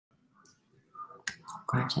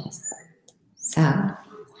Gorgeous. So, yeah,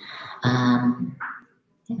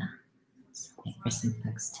 let's wait for some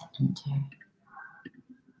folks to enter.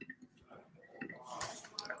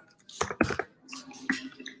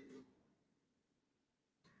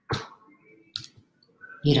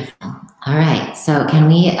 Beautiful. All right, so can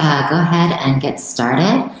we go ahead and get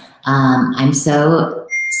started? I'm so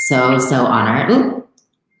honored. Ooh,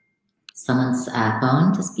 someone's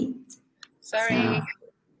phone to speak. Sorry. So,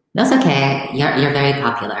 that's okay. You're very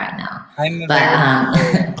popular, I know.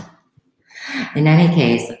 But in any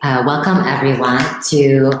case, welcome everyone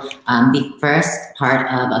to the first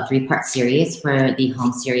part of a three-part series for the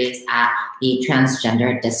home series at the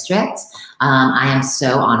Transgender District. I am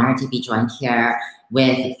so honored to be joined here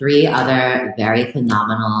with three other very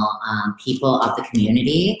phenomenal people of the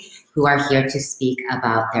community who are here to speak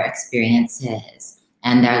about their experiences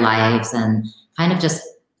and their lives and kind of just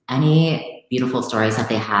any beautiful stories that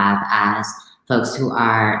they have as folks who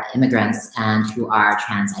are immigrants and who are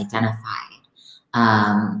trans-identified.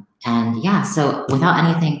 And yeah, so without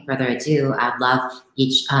anything further ado, I'd love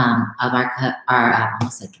each of our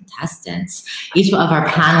almost like contestants, each of our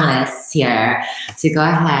panelists here to go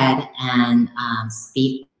ahead and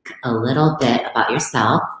speak a little bit about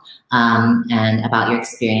yourself and about your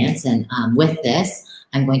experience. And with this,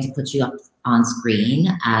 I'm going to put you up on screen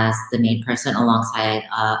as the main person alongside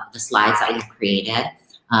the slides that you have created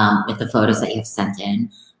with the photos that you have sent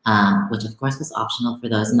in, which of course was optional for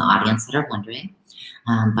those in the audience that are wondering.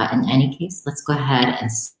 But in any case, let's go ahead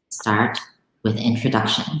and start with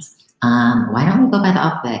introductions. Why don't we go by the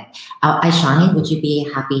alphabet? Aishani, would you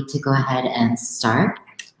be happy to go ahead and start?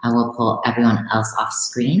 I will pull everyone else off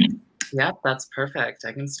screen. Yep, that's perfect.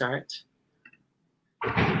 I can start.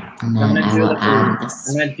 And then I will add this.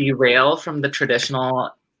 I'm going to derail from the traditional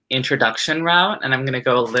introduction route, and I'm going to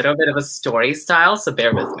go a little bit of a story style, so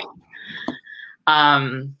bear with me.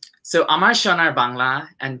 So Amar Shonar Bangla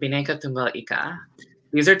and Bineka Tunggal Ika.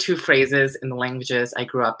 These are two phrases in the languages I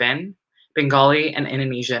grew up in, Bengali and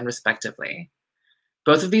Indonesian respectively.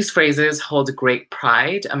 Both of these phrases hold great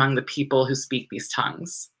pride among the people who speak these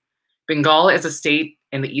tongues. Bengal is a state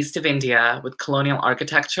in the east of India with colonial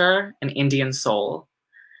architecture and Indian soul.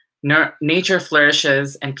 Nature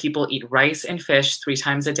flourishes and people eat rice and fish 3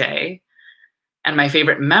 times a day. And my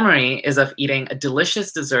favorite memory is of eating a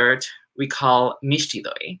delicious dessert we call mishti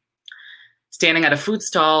doi, standing at a food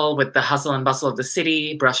stall with the hustle and bustle of the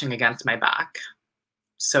city brushing against my back.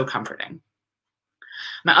 So comforting.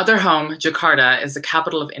 My other home, Jakarta, is the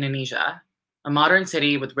capital of Indonesia, a modern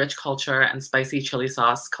city with rich culture and spicy chili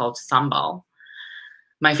sauce called sambal.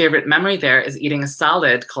 My favorite memory there is eating a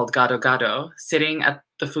salad called gado-gado, sitting at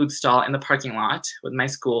the food stall in the parking lot with my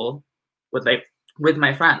school, with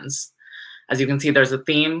my friends. As you can see, there's a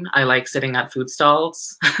theme. I like sitting at food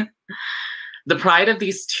stalls. The pride of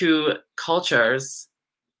these two cultures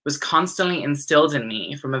was constantly instilled in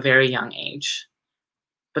me from a very young age.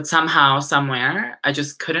 But somehow, somewhere, I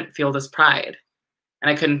just couldn't feel this pride,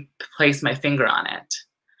 and I couldn't place my finger on it.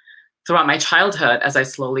 Throughout my childhood, as I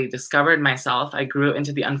slowly discovered myself, I grew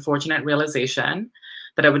into the unfortunate realization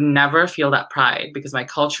that I would never feel that pride because my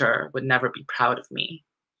culture would never be proud of me.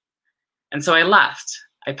 And so I left.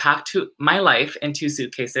 I packed my life in 2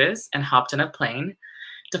 suitcases and hopped on a plane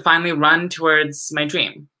to finally run towards my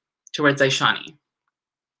dream, towards Aishani.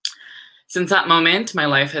 Since that moment, my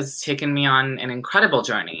life has taken me on an incredible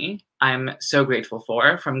journey I'm so grateful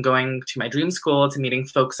for, from going to my dream school to meeting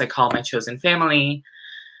folks I call my chosen family,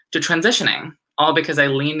 to transitioning, all because I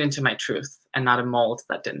leaned into my truth and not a mold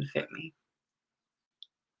that didn't fit me.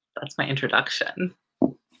 That's my introduction.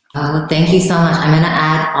 Oh, thank you so much. I'm going to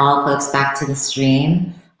add all folks back to the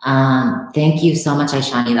stream. Thank you so much,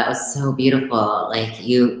 Aishani. That was so beautiful. Like,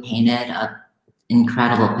 you painted an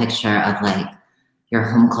incredible picture of like your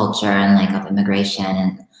home culture and like of immigration.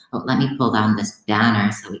 And let me pull down this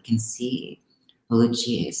banner so we can see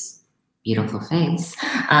Oluchi's beautiful face.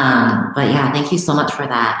 But yeah, thank you so much for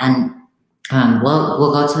that. And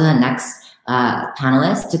we'll go to the next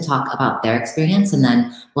panelists to talk about their experience, and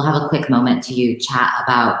then we'll have a quick moment to chat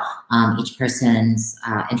about each person's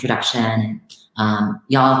introduction.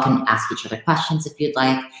 Y'all can ask each other questions if you'd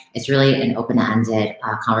like. It's really an open-ended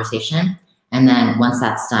conversation. And then once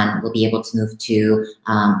that's done, we'll be able to move to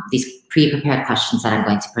these pre-prepared questions that I'm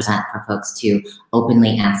going to present for folks to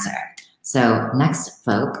openly answer. So next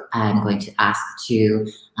folk I'm going to ask to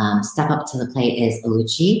step up to the plate is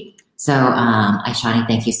Oluchi. So Aishani,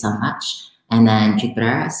 thank you so much. And then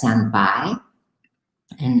Jupiter, stand by.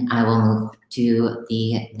 And I will move to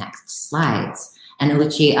the next slides. And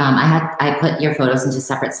Uchi, I put your photos into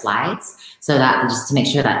separate slides so that just to make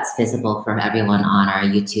sure that's visible for everyone on our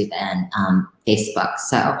YouTube and Facebook.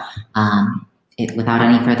 So without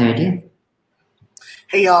any further ado.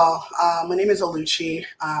 Hey y'all, my name is Oluchi.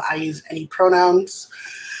 I use any pronouns.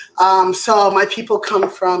 So my people come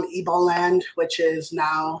from Igbo land, which is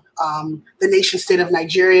now the nation state of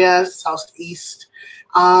Nigeria, southeast.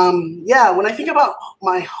 Yeah, when I think about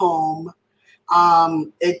my home,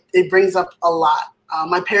 it brings up a lot.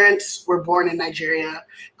 My parents were born in Nigeria,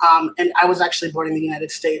 and I was actually born in the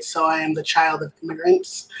United States, so I am the child of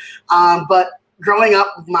immigrants. But growing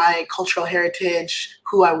up, my cultural heritage,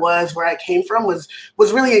 who I was, where I came from, was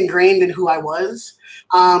really ingrained in who I was.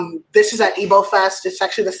 This is at Igbo Fest. It's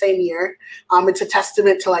actually the same year. It's a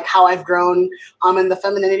testament to like how I've grown and the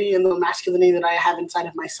femininity and the masculinity that I have inside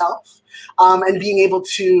of myself, and being able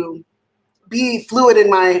to be fluid in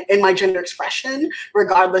my gender expression,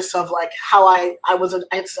 regardless of like how I was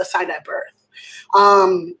assigned at birth.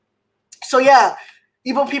 So yeah,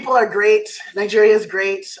 Igbo people are great. Nigeria is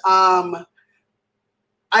great.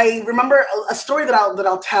 I remember a story that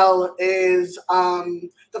I'll tell is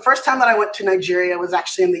the first time that I went to Nigeria was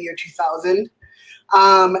actually in the year 2000.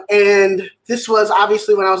 And this was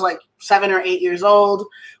obviously when I was like 7 or 8 years old.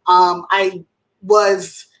 I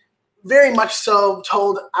was very much so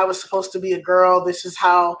told I was supposed to be a girl. This is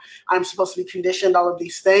how I'm supposed to be conditioned, all of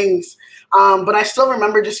these things. But I still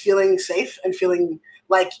remember just feeling safe and feeling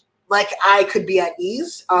like I could be at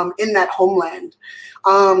ease in that homeland.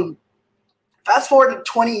 Fast forward to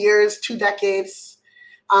 20 years, 2 decades,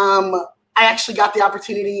 I actually got the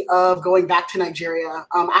opportunity of going back to Nigeria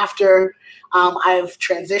after I've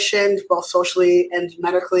transitioned both socially and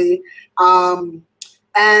medically.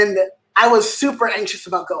 And I was super anxious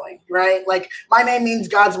about going, right? Like my name means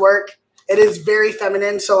God's work. It is very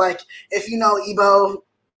feminine. So like, if you know Igbo,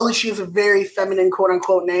 Oluchi is a very feminine quote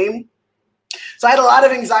unquote name. So I had a lot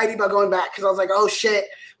of anxiety about going back because I was like, oh shit,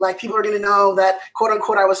 like people are going to know that quote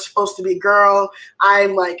unquote I was supposed to be a girl.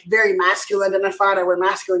 I'm like very masculine identified. I wear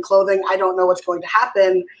masculine clothing. I don't know what's going to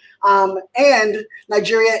happen. And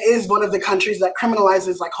Nigeria is one of the countries that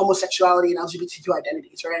criminalizes like homosexuality and LGBTQ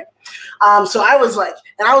identities, right? So I was like,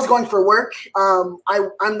 and I was going for work. I'm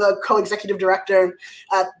the co-executive director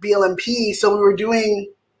at BLMP. So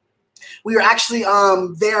we were actually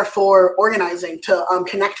there for organizing to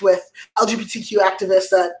connect with LGBTQ activists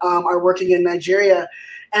that are working in Nigeria.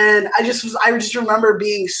 And I just remember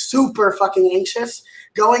being super fucking anxious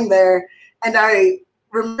going there. And I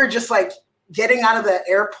remember just like getting out of the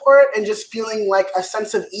airport and just feeling like a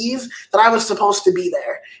sense of ease that I was supposed to be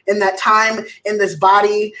there in that time, in this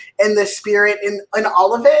body, in this spirit, in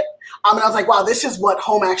all of it. And I was like, wow, this is what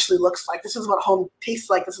home actually looks like. This is what home tastes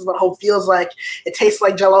like. This is what home feels like. It tastes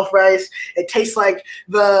like jollof rice. It tastes like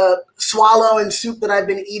the swallow and soup that I've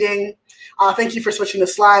been eating. Thank you for switching the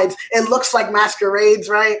slides. It looks like masquerades,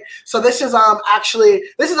 right? So this is actually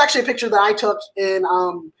a picture that I took in.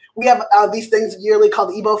 We have these things yearly called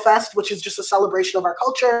Igbo Fest, which is just a celebration of our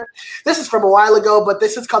culture. This is from a while ago, but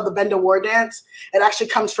this is called the Benda War Dance. It actually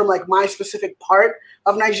comes from like my specific part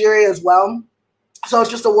of Nigeria as well. So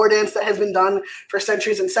it's just a war dance that has been done for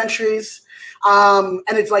centuries and centuries. And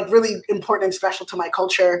it's like really important and special to my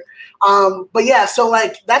culture. But yeah, so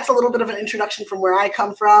like that's a little bit of an introduction from where I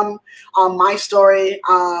come from, my story,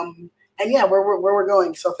 and yeah, where we're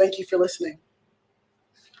going. So thank you for listening.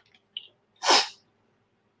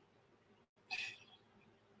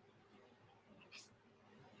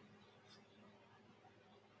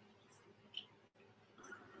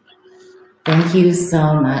 Thank you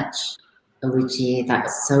so much, Oluchi. That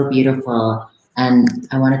was so beautiful. And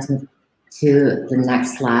I wanted to move to the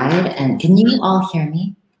next slide. And can you all hear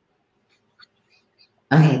me?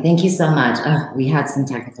 Okay, thank you so much. We had some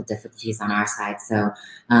technical difficulties on our side, so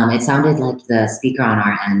it sounded like the speaker on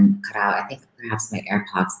our end cut out. I think perhaps my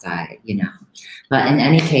AirPods died, you know. But in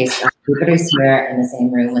any case, Jupiter's here in the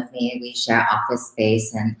same room with me. We share office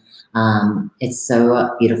space, and it's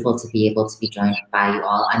so beautiful to be able to be joined by you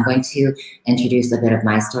all. I'm going to introduce a bit of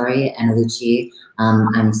my story, and Oluchi,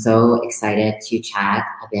 I'm so excited to chat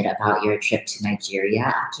a bit about your trip to Nigeria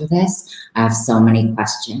after this. I have so many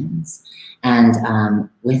questions. And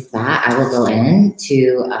with that, I will go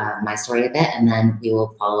into my story a bit, and then we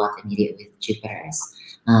will follow up immediately with Jupiter's.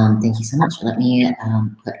 Thank you so much. Let me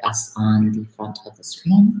put us on the front of the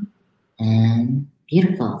screen. And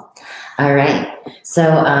beautiful. All right. So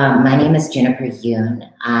my name is Juniper Yoon.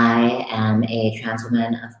 I am a trans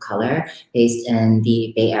woman of color based in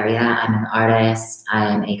the Bay Area. I'm an artist. I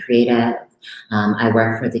am a creative. I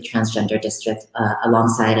work for the Transgender district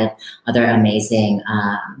alongside of other amazing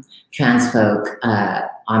trans folk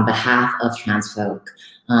on behalf of trans folk.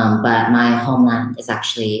 But my homeland is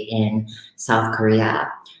actually in South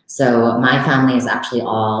Korea. So my family is actually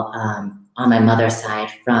all on my mother's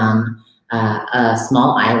side from a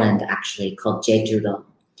small island actually called Jeju-do.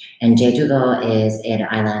 And Jeju-do is an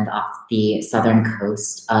island off the southern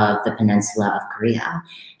coast of the peninsula of Korea.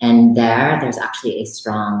 And there's actually a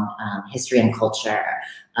strong history and culture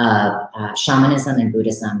of shamanism and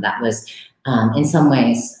Buddhism that was in some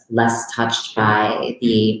ways less touched by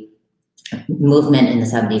the movement in the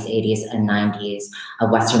 70s, 80s, and 90s of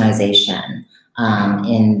westernization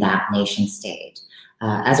in that nation state.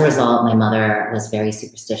 As a result, my mother was very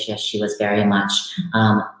superstitious. She was very much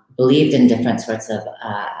believed in different sorts of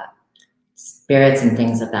spirits and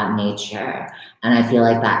things of that nature. And I feel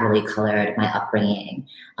like that really colored my upbringing.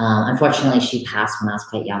 Unfortunately, she passed when I was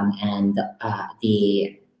quite young, and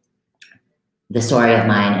the story of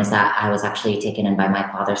mine is that I was actually taken in by my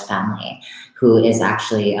father's family, who is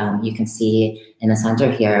actually, you can see in the center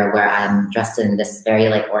here where I'm dressed in this very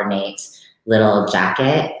like ornate little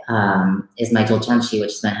jacket, is my Dolchanchi,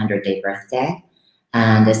 which is my 100th birthday.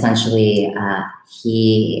 And essentially,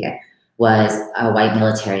 he was a white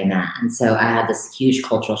military man. So I had this huge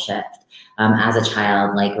cultural shift as a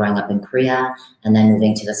child, like growing up in Korea and then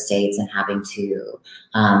moving to the States and having to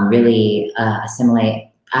really assimilate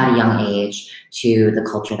at a young age to the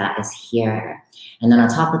culture that is here. And then on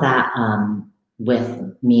top of that,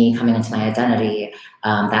 with me coming into my identity,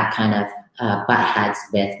 that kind of butt heads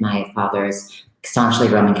with my father's staunchly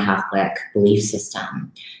Roman Catholic belief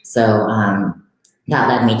system. So that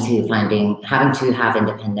led me to having to have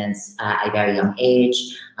independence at a very young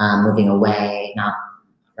age, moving away, not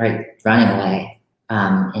running away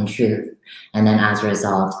in truth. And then as a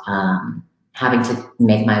result, having to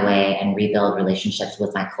make my way and rebuild relationships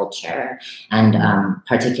with my culture, and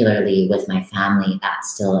particularly with my family that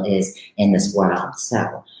still is in this world.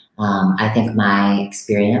 So I think my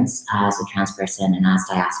experience as a trans person and as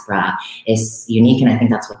diaspora is unique, and I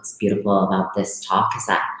think that's what's beautiful about this talk, is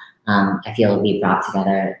that I feel we brought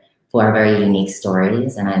together 4 very unique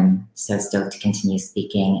stories, and I'm so stoked to continue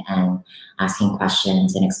speaking and asking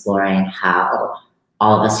questions and exploring how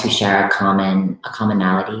all of us who share a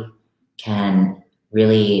commonality can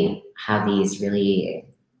really have these really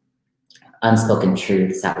unspoken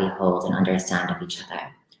truths that we hold and understand of each other.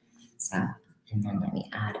 So, and then let me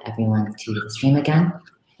add everyone to the stream again.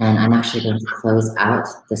 And I'm actually going to close out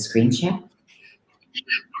the screen share.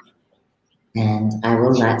 And I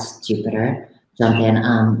will let Jupiter jump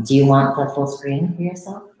in. Do you want the full screen for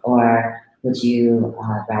yourself, or would you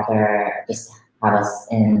rather just have us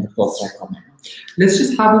in the full circle now? Let's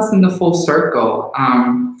just have us in the full circle.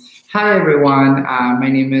 Hi, everyone. My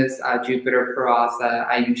name is Jupiter Peraza.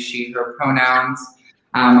 I use she, her pronouns.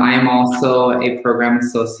 I am also a program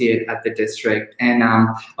associate at the district. And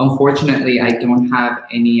unfortunately, I don't have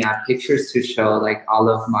any pictures to show like all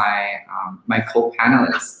of my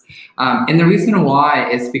co-panelists. And the reason why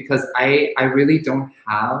is because I really don't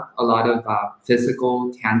have a lot of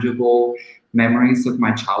physical, tangible memories of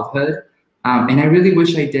my childhood. And I really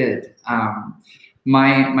wish I did.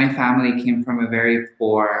 My family came from a very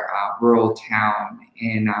poor rural town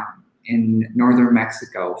in northern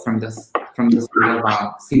Mexico, from the state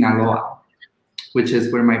of Sinaloa, which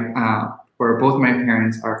is where both my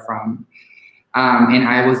parents are from. And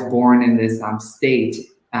I was born in this state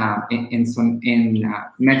in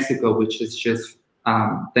Mexico, which is just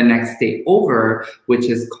the next state over, which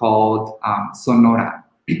is called Sonora.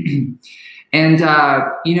 And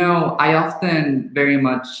you know, I often very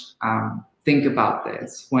much think about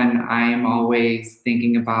this when I'm always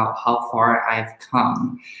thinking about how far I've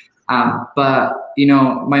come. But you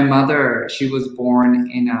know, my mother, she was born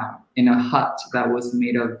in a hut that was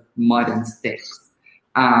made of mud and sticks.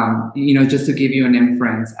 You know, just to give you an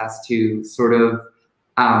inference as to sort of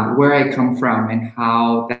where I come from and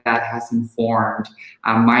how that has informed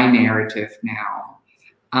my narrative now.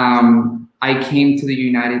 I came to the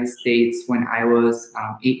United States when I was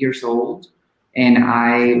 8 years old, and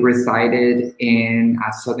I resided in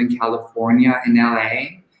Southern California in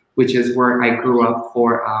LA, which is where I grew up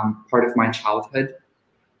for part of my childhood.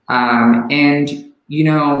 And, you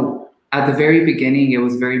know, at the very beginning, it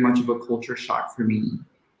was very much of a culture shock for me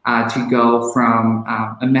to go from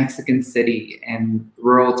a Mexican city and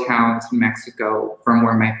rural towns in Mexico, from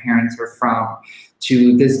where my parents are from,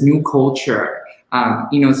 to this new culture.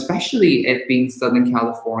 You know, especially it being Southern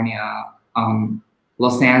California,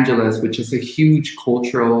 Los Angeles, which is a huge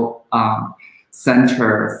cultural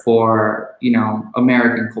center for, you know,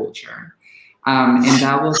 American culture. And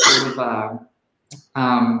that was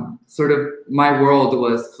sort of my world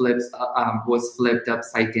was flipped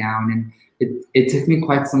upside down, and it took me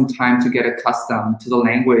quite some time to get accustomed to the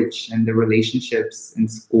language and the relationships in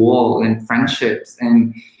school and friendships,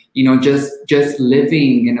 and just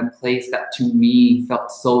living in a place that to me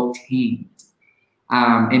felt so tamed.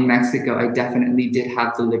 In Mexico, I definitely did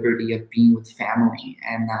have the liberty of being with family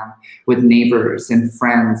and with neighbors and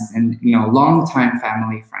friends and longtime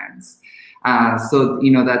family friends. So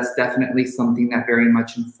that's definitely something that very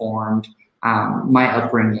much informed my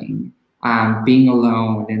upbringing, being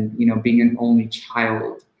alone and being an only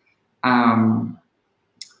child.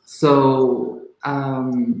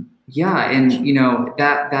 Yeah, and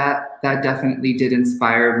that definitely did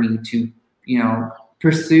inspire me to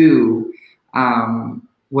pursue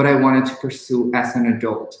what I wanted to pursue as an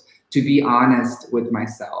adult, to be honest with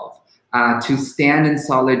myself, to stand in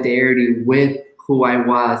solidarity with who I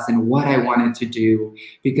was and what I wanted to do,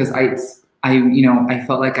 because I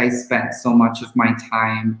felt like I spent so much of my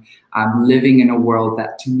time living in a world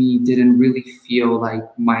that to me didn't really feel like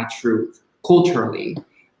my truth culturally.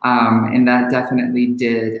 And that definitely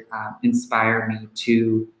did inspire me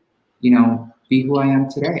to, be who I am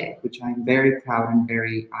today, which I'm very proud and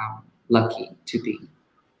very lucky to be.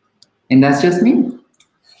 And that's just me.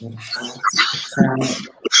 So,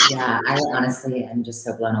 yeah, I honestly am just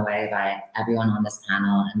so blown away by everyone on this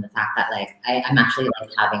panel and the fact that I'm actually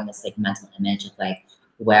having this mental image of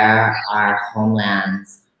where our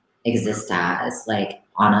homelands exist as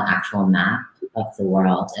on an actual map of the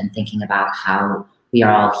world, and thinking about how we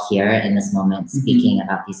are all here in this moment speaking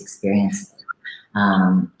about these experiences,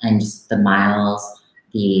 and just the miles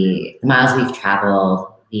we've traveled,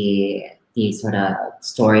 the sort of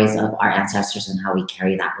stories of our ancestors and how we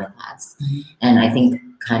carry that with us. And I think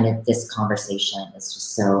kind of this conversation is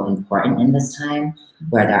just so important in this time,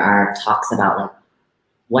 where there are talks about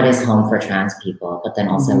what is home for trans people, but then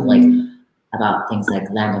also about things like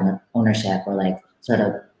land ownership, or sort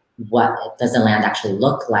of what does the land actually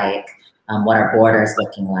look like, what are borders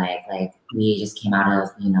looking like. We just came out of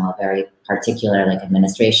a very particular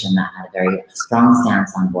administration that had a very strong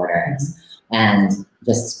stance on borders, and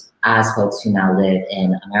just as folks who now live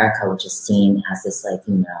in America, which is seen as this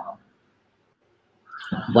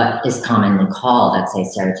what is commonly called, I'd say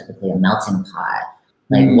stereotypically, a melting pot.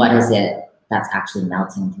 What is it that's actually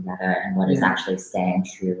melting together, and what is actually staying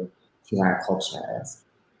true to our cultures?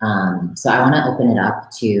 So I want to open it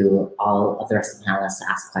up to all of the rest of the panelists to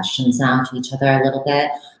ask questions now to each other a little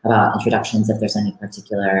bit about introductions, if there's any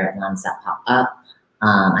particular ones that pop up.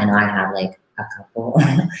 I know I have a couple,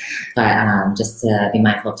 but just to be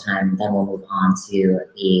mindful of time, then we'll move on to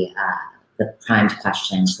the primed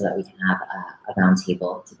questions so that we can have a round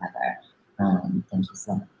table together. Thank you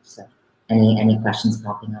so much. So any questions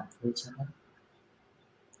popping up for each other?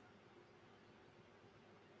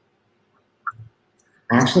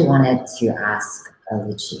 I actually wanted to ask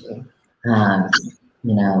Oluchi,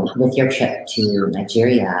 with your trip to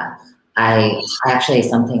Nigeria, I actually,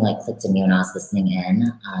 something clicked in me when I was listening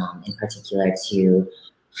in particular to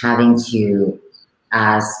having to,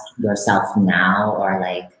 as yourself now, or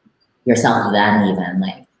yourself then even,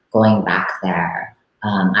 going back there.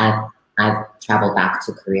 I've traveled back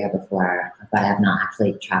to Korea before, but I have not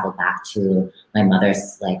actually traveled back to my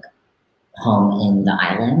mother's home in the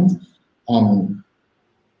island. And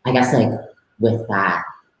I guess with that,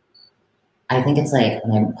 I think it's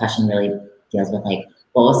my question really deals with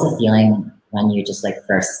what was the feeling when you just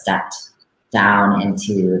first stepped down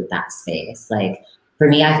into that space? For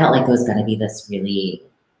me, I felt it was going to be this really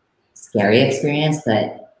scary experience,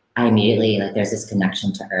 but I immediately there's this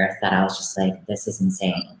connection to Earth that I was just this is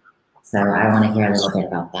insane. So I want to hear a little bit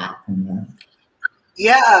about that from you.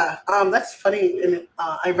 Yeah, that's funny, and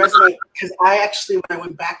I resonate because I actually, when I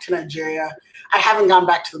went back to Nigeria, I haven't gone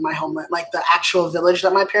back to my homeland, the actual village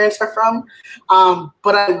that my parents are from,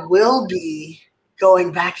 but I will be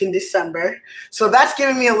going back in December. So that's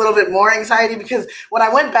giving me a little bit more anxiety, because when I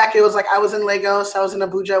went back, it was I was in Lagos, I was in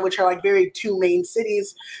Abuja, which are very two main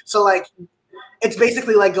cities. So it's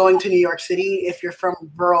basically going to New York City if you're from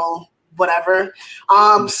rural whatever.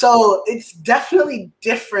 So it's definitely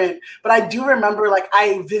different, but I do remember,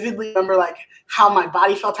 I vividly remember, how my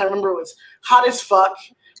body felt. I remember it was hot as fuck.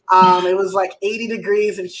 It was 80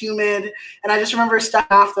 degrees and humid. And I just remember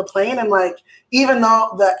stepping off the plane and even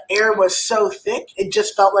though the air was so thick, it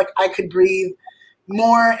just felt like I could breathe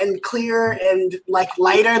more and clearer and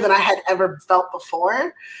lighter than I had ever felt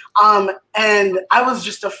before. And I was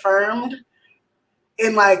just affirmed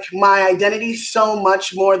in my identity so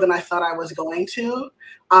much more than I thought I was going to.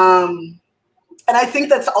 And I think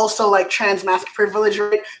that's also like trans mask privilege,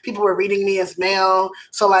 right? People were reading me as male.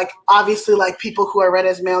 So like, obviously like people who are read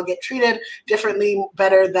as male get treated differently,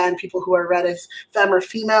 better than people who are read as femme or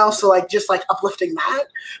female. So like, just like uplifting that.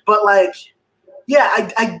 But like, yeah,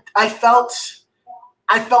 I felt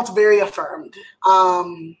very affirmed.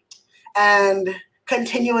 And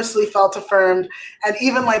continuously felt affirmed. And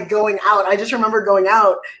even like going out, I just remember going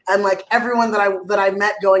out and like everyone that I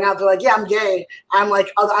met going out, they're like, yeah, I'm gay. I'm like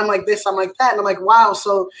this, I'm like that. And I'm like, wow.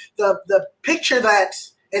 So the picture that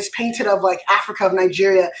is painted of like Africa, of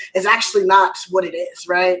Nigeria, is actually not what it is,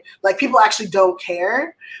 right? Like people actually don't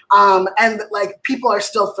care. And like people are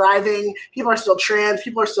still thriving, people are still trans,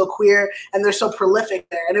 people are still queer, and they're so prolific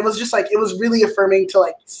there. And it was just like, it was really affirming to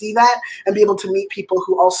like see that and be able to meet people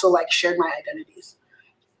who also like shared my identities.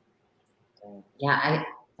 Yeah,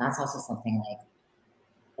 that's also something like,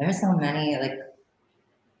 there's so many like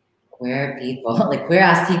queer people, like queer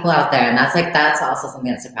ass people out there. And that's also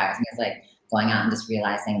something that surprised me, is like going out and just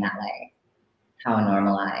realizing that like how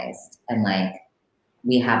normalized, and like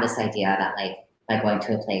we have this idea that like by going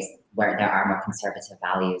to a place where there are more conservative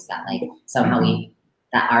values, that like somehow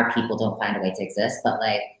that our people don't find a way to exist, but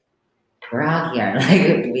like we're out here,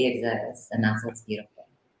 like we exist, and that's what's beautiful.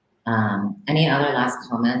 Any other last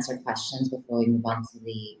comments or questions before we move on to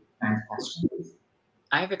the current questions?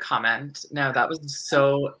 I have a comment. No, that was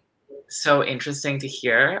so interesting to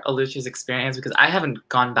hear Oluchi's experience, because I haven't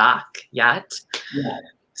gone back yet. Yeah.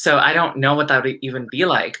 So I don't know what that would even be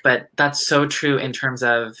like, but that's so true in terms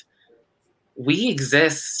of we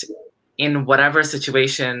exist in whatever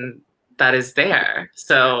situation that is there.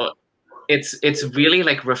 So it's really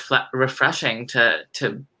like refreshing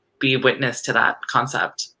to be witness to that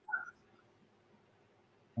concept.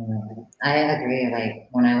 I agree. Like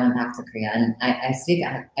when I went back to Korea, and I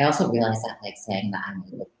also realized that like saying that I'm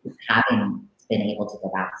having been able to go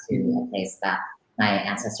back to a place that my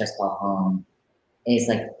ancestors call home is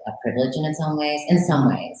like a privilege in its own ways. In some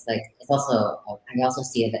ways, like it's also, I also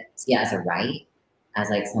see it as a right, as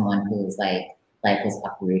like someone whose like life was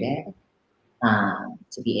uprooted,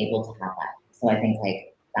 to be able to have that. So I think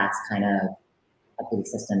like that's kind of a belief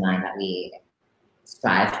system mind that we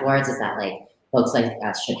strive towards, is that like folks like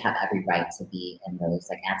us should have every right to be in those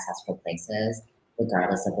like ancestral places,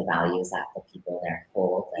 regardless of the values that the people there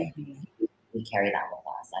hold. Like we carry that with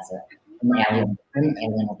us as an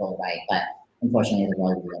inalienable right, but unfortunately the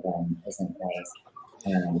world we live in isn't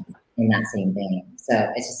raised in that same vein.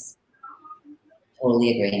 So it's just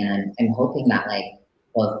totally agree, and I'm hoping that like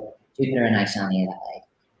both Jupiter and Aishani, that like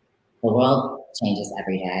the world changes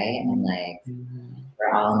every day, and like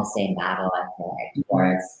we're all in the same battle, I feel like,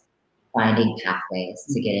 towards finding pathways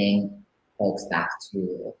to getting folks back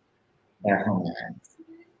to their homelands.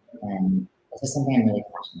 And it's just something I'm really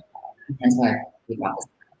passionate about. That's why we brought this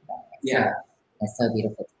up. Yeah. So it's so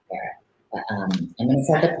beautiful to hear. But I'm going to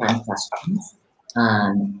start the prime questions.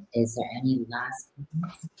 Is there any last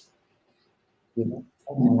questions?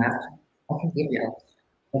 Okay, beautiful.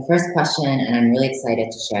 The first question, and I'm really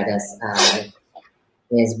excited to share this,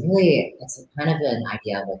 is really, it's kind of an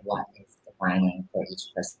idea of like what is defining for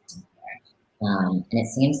each person here. And it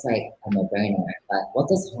seems like a no-brainer, but what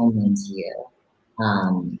does home mean to you?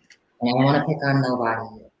 And I don't want to pick on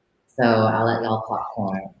nobody, so I'll let y'all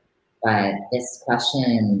popcorn. But this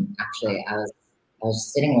question, actually, I was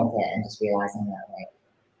just sitting with it and just realizing that like,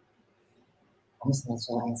 I'm just not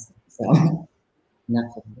sure answer. So,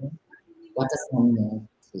 enough of me. What does home mean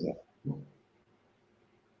to you?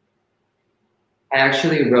 I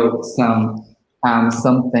actually wrote some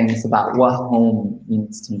things about what home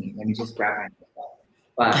means to me. Let me just grab my book.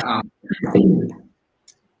 But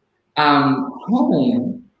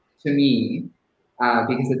home to me,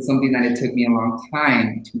 because it's something that it took me a long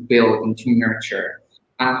time to build and to nurture.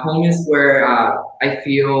 Home is where I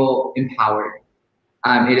feel empowered.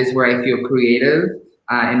 It is where I feel creative,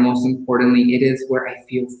 and most importantly, it is where I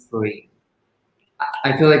feel free.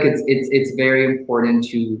 I feel like it's very important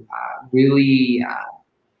to really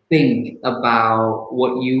think about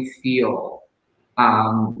what you feel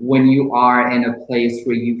when you are in a place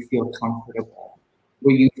where you feel comfortable,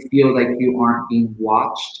 where you feel like you aren't being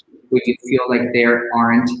watched, where you feel like there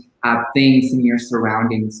aren't things in your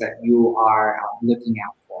surroundings that you are looking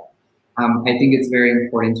out for. I think it's very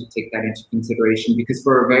important to take that into consideration, because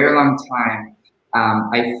for a very long time,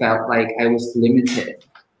 I felt like I was limited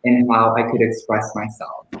in how I could express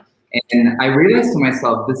myself. And I realized to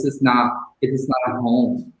myself, it is not a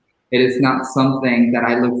home. It is not something that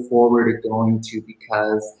I look forward to going to,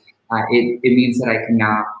 because it means that I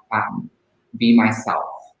cannot be myself.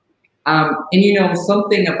 And you know,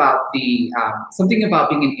 something about being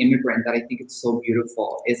an immigrant that I think is so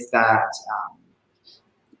beautiful is that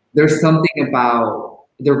there's something about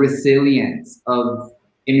the resilience of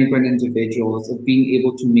immigrant individuals of being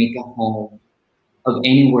able to make a home of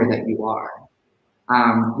anywhere that you are,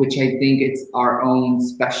 which I think it's our own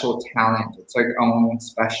special talent. It's our own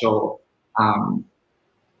special,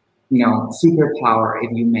 superpower,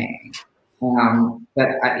 if you may. But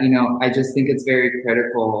I just think it's very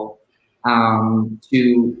critical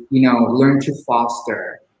to learn to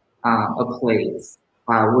foster a place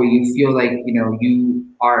where you feel like you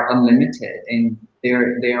are unlimited and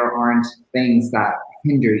there aren't things that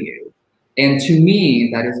hinder you. And to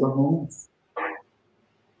me, that is what home is.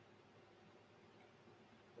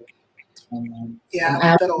 Yeah,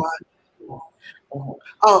 I like that a lot.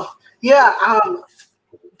 Oh, yeah.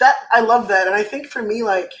 That I love that, and I think for me,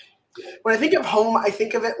 like when I think of home, I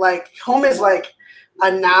think of it like home is like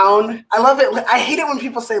a noun. I love it. I hate it when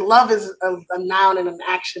people say love is a noun and an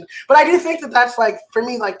action, but I do think that that's like for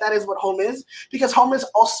me, like that is what home is, because home is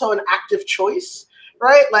also an active choice,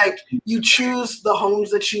 right? Like you choose the homes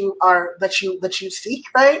that you seek,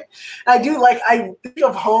 right? And I think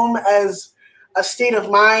of home as a state of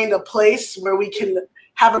mind, a place where we can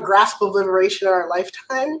have a grasp of liberation in our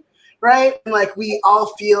lifetime, right? And like we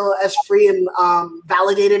all feel as free and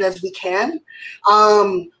validated as we can.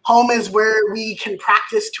 Home is where we can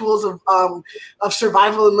practice tools of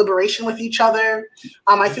survival and liberation with each other.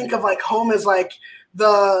 I think of like home as like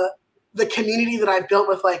the community that I've built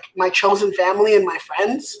with like my chosen family and my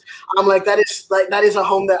friends. That is a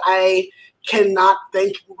home that I cannot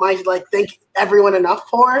thank everyone enough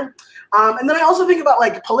for. And then I also think about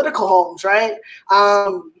like political homes, right?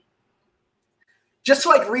 Just to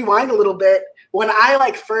like rewind a little bit, when I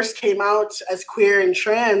like first came out as queer and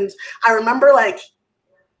trans, I remember like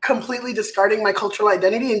completely discarding my cultural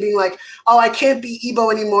identity and being like, oh, I can't be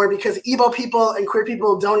Igbo anymore because Igbo people and queer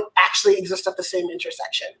people don't actually exist at the same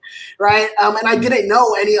intersection, right? And I didn't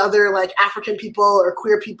know any other like African people or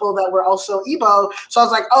queer people that were also Igbo. So I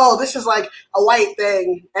was like, oh, this is like a white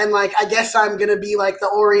thing. And like, I guess I'm going to be like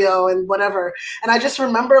the Oreo and whatever. And I just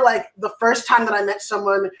remember like the first time that I met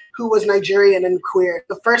someone who was Nigerian and queer,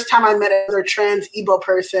 the first time I met another trans Igbo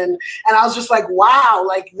person. And I was just like, wow,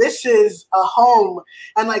 like this is a home.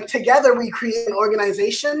 And like together we create an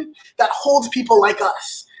organization that holds people like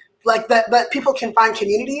us, like that people can find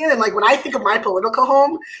community in. And like when I think of my political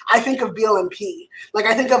home, I think of BLMP. Like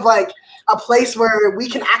I think of like a place where we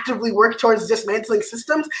can actively work towards dismantling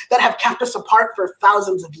systems that have kept us apart for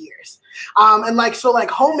thousands of years. And like so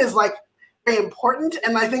like home is like very important.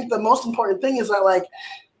 And I think the most important thing is that like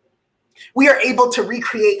we are able to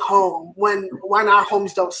recreate home when our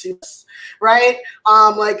homes don't suit us, right?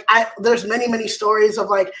 There's many stories of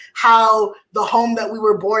like how the home that we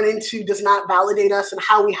were born into does not validate us and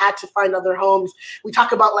how we had to find other homes. We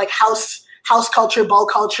talk about like house culture, ball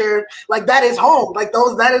culture, like that is home. Like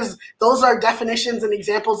those are definitions and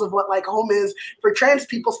examples of what like home is for trans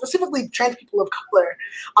people, specifically trans people of color,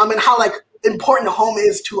 and how like important home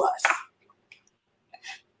is to us.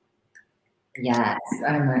 Yes,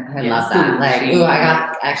 I love that. Like, ooh, I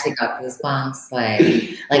actually got goosebumps. Like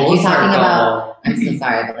you talking about. I'm so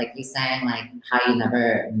sorry, but like you saying like how you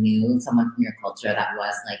never knew someone from your culture that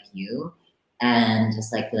was like you, and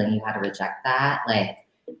just like feeling you had to reject that, like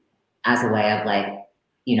as a way of like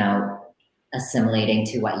assimilating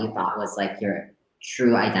to what you thought was like your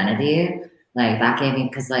true identity. Like that gave me,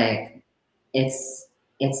 because like it's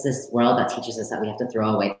this world that teaches us that we have to throw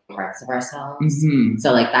away parts of ourselves. Mm-hmm.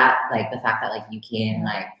 So like that, like the fact that like you came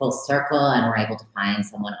like full circle and were able to find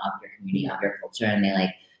someone of your community, of your culture, and they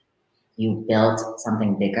like, you built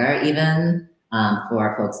something bigger even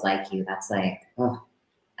for folks like you. That's like, oh,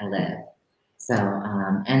 I live. So,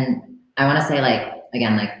 and I want to say like,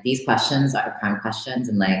 again, like these questions are prime questions,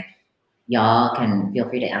 and like, y'all can feel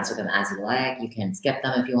free to answer them as you like. You can skip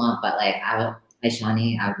them if you want, but like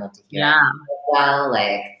Aishani, I would love to hear as well.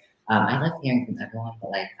 Like, I love hearing from everyone,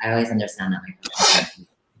 but like, I always understand that my questions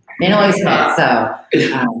they don't always fit. So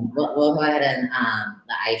we'll go ahead and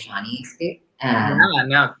let Aishani speak. I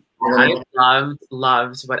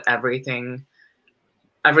loved what everything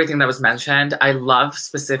that was mentioned. I love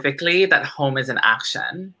specifically that home is an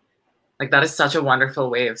action. Like that is such a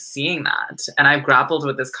wonderful way of seeing that. And I've grappled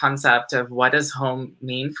with this concept of what does home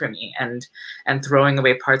mean for me, and throwing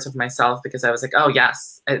away parts of myself because I was like, oh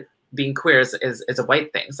yes, being queer is a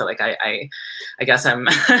white thing. So like I guess I'm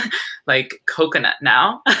like coconut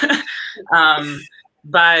now.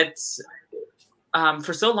 But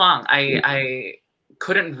for so long I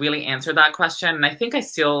couldn't really answer that question. And I think I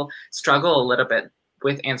still struggle a little bit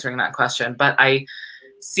with answering that question, but I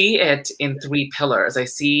see it in 3 pillars. I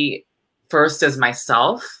see first as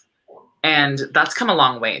myself, and that's come a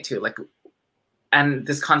long way too. Like and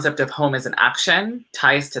this concept of home as an action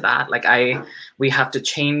ties to that. Like we have to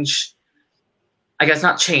change, I guess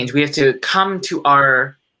not change, we have to come to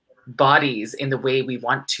our bodies in the way we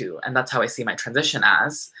want to. And that's how I see my transition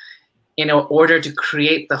as, in order to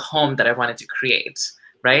create the home that I wanted to create,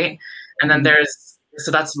 right? And then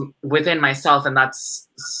so that's within myself, and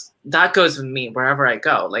that goes with me wherever I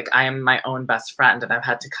go. Like, I am my own best friend, and I've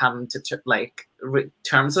had to come to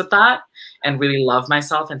terms with that and really love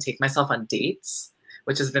myself and take myself on dates,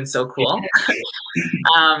 which has been so cool.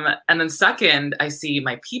 And then second, I see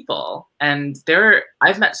my people, and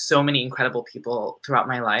I've met so many incredible people throughout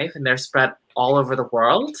my life, and they're spread all over the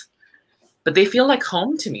world, but they feel like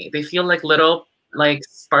home to me. They feel like little, like,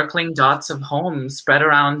 sparkling dots of home spread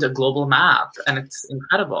around a global map, and it's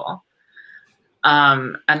incredible.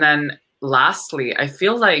 And then lastly, I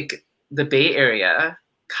feel like the Bay Area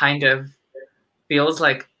kind of feels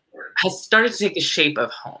like has started to take the shape of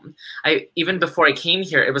home. Even before I came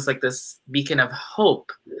here, it was like this beacon of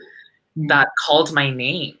hope that called my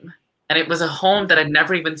name. And it was a home that I'd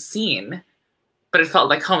never even seen, but it felt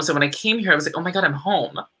like home. So when I came here, I was like, oh my God, I'm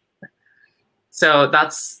home. So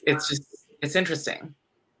it's interesting.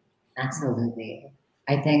 Absolutely.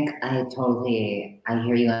 I think I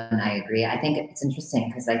hear you and I agree. I think it's interesting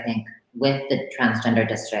because I think with the Transgender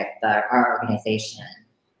District, our organization,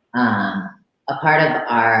 a part of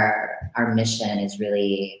our mission is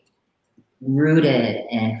really rooted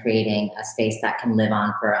in creating a space that can live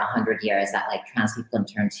on for 100 years, that like trans people can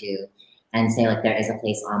turn to and say, like, there is a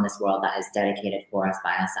place on this world that is dedicated for us,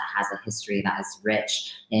 by us, that has a history that is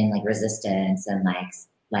rich in like resistance and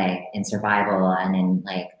like in survival and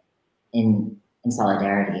in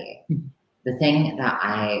solidarity. The thing that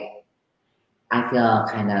I feel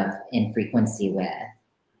kind of in frequency with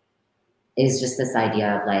is just this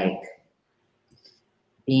idea of like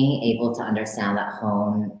being able to understand that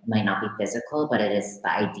home might not be physical, but it is the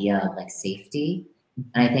idea of like safety.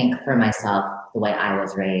 And I think for myself, the way I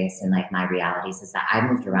was raised and like my realities is that I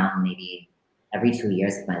moved around maybe every 2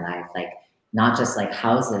 years of my life, like not just like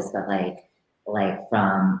houses, but like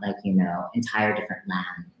from like, you know, entire different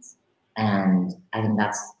lands. And I think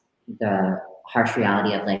that's the harsh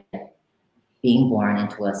reality of like being born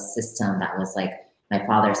into a system that was like my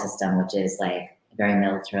father's system, which is like very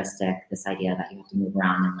militaristic, this idea that you have to move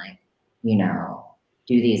around and like, you know,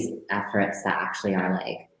 do these efforts that actually are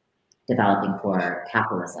like developing for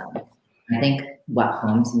capitalism. I think what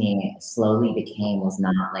home to me slowly became was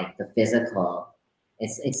not like the physical.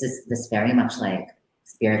 It's this very much like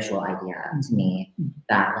spiritual idea to me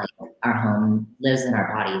that like our home lives in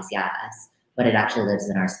our bodies, yes, but it actually lives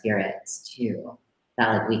in our spirits too. That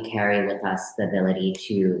like we carry with us the ability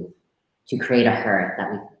to create a hearth,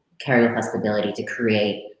 that we carry with us the ability to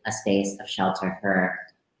create a space of shelter for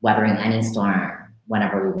weathering any storm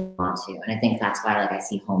whenever we want to. And I think that's why like I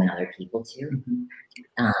see home in other people too.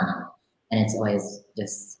 And it's always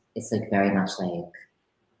just, it's like very much like,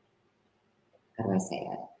 how do I say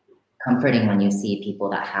it? Comforting when you see people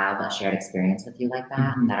that have a shared experience with you like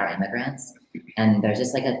that, that are immigrants. And there's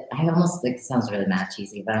just like I almost like, sounds really mad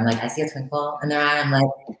cheesy, but I'm like, I see a twinkle in their eye. I'm like,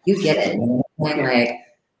 you get it. You know? Like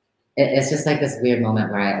it's just like this weird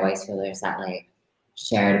moment where I always feel there's that like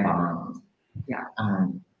shared bond. Yeah.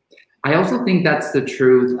 I also think that's the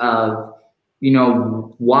truth of, you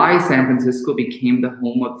know, why San Francisco became the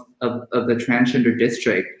home of the Transgender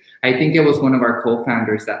District. I think it was one of our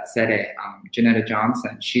co-founders that said it, Janetta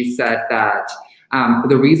Johnson. She said that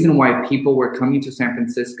the reason why people were coming to San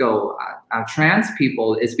Francisco, trans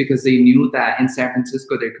people, is because they knew that in San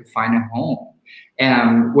Francisco they could find a home,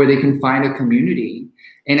 where they can find a community.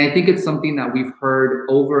 And I think it's something that we've heard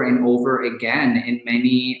over and over again in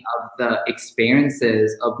many of the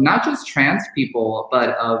experiences of not just trans people,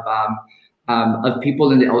 but of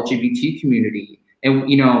people in the LGBT community. And,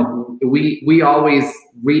 you know, we always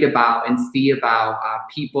read about and see about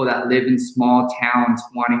people that live in small towns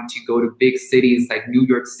wanting to go to big cities like New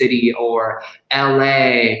York City or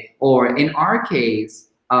LA, or in our case,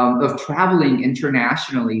 of traveling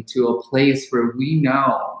internationally to a place where we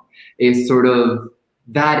know is sort of,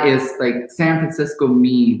 that is like San Francisco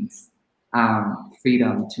means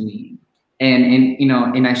freedom to me. And you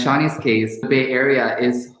know, in Aishani's case, the Bay Area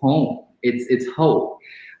is home. It's hope.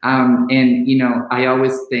 And you know, I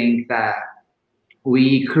always think that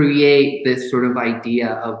we create this sort of idea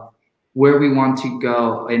of where we want to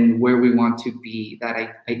go and where we want to be. That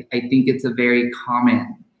I think it's a very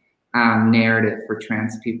common narrative for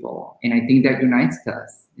trans people, and I think that unites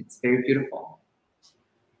us. It's very beautiful.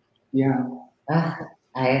 Yeah.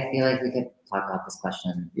 I feel like we could talk about this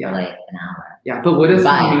question for like an hour. Yeah, but what does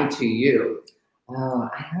it mean to you? Oh,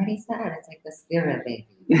 I already said it's like the spirit baby.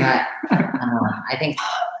 But I think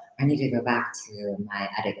I need to go back to my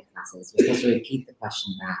etiquette classes. You're supposed to repeat the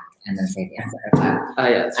question back and then say the answer. But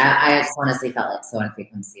Yes. I just honestly felt like so in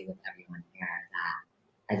frequency with everyone here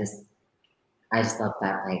that I just love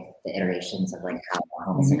that, like the iterations of like how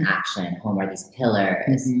home is an action, home are these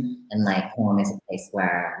pillars, and like home is a place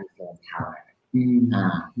where we feel empowered.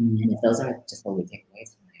 And if those are just what we take away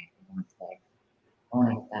tonight, we want to like, oh,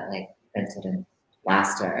 like that like printed and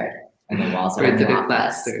plastered on the walls of the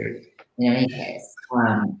office. In any case, I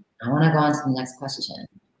want to go on to the next question.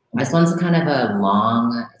 This one's kind of a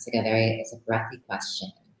long, it's a breathy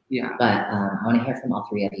question. Yeah. But I want to hear from all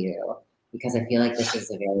three of you because I feel like this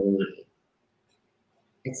is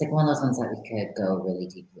it's like one of those ones that we could go really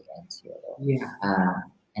deeply into. Yeah.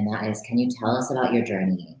 And that is, can you tell us about your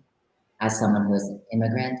journey as someone who is an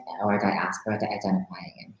immigrant or diaspora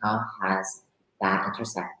identifying, and how has that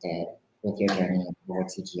intersected with your journey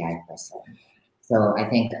as a TGI person? So I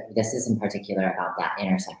think this is in particular about that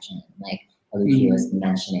intersection, like Oluchi was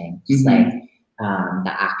mentioning, just like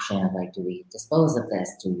the action of like, do we dispose of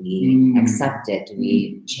this? Do we accept it? Do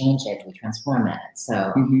we change it? Do we transform it?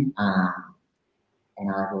 So, and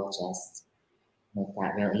I will just make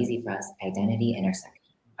that real easy for us. Identity intersection.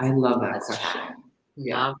 I love that question.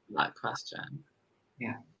 Yeah. Love that question.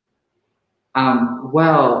 Yeah.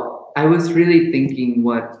 Well, I was really thinking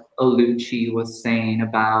what Oluchi was saying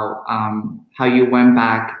about how you went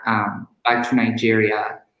back to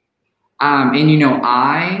Nigeria. And you know,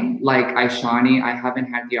 I, like Aishani, I haven't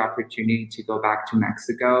had the opportunity to go back to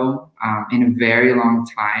Mexico in a very long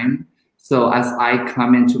time. So as I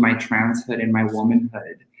come into my transhood and my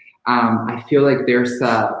womanhood, I feel like there's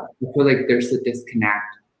a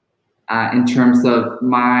disconnect in terms of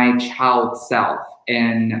my child self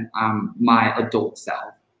and my adult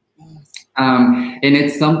self. And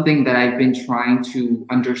it's something that I've been trying to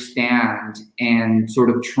understand and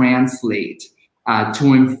sort of translate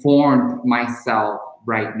to inform myself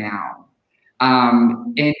right now.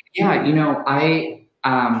 And yeah, you know, I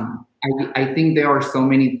think there are so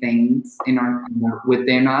many things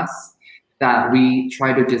within us that we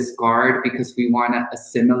try to discard because we want to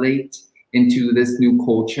assimilate into this new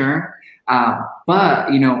culture.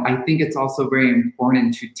 But you know, I think it's also very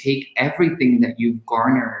important to take everything that you've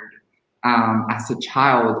garnered as a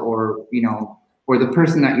child, or you know, or the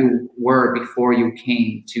person that you were before you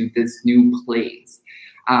came to this new place.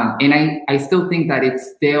 And I still think that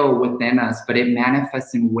it's still within us, but it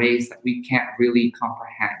manifests in ways that we can't really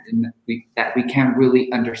comprehend and that we can't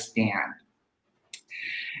really understand.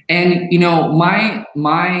 And you know, my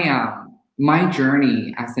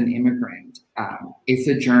journey as an immigrant is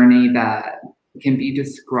a journey that can be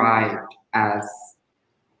described as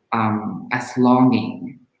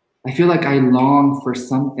longing. I feel like I long for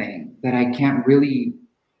something that I can't really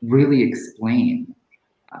explain.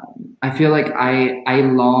 I feel like I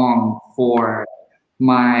long for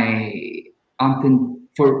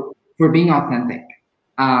for being authentic,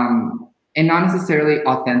 and not necessarily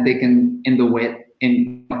authentic in the way,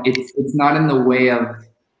 it's not in the way of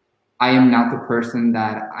I am not the person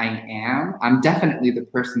that I am. I'm definitely the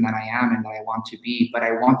person that I am and that I want to be, but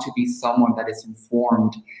I want to be someone that is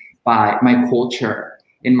informed by my culture,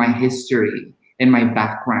 in my history, in my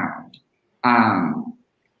background.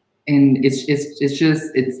 And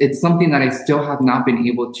it's something that I still have not been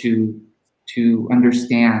able to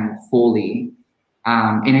understand fully.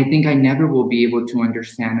 And I think I never will be able to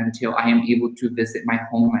understand until I am able to visit my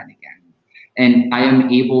homeland again. And I am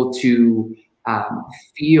able to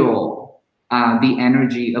feel the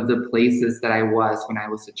energy of the places that I was when I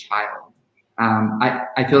was a child.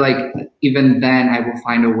 I feel like even then I will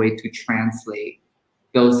find a way to translate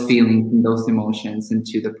those feelings and those emotions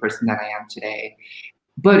into the person that I am today.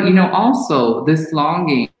 But you know, also this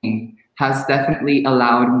longing has definitely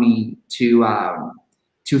allowed me to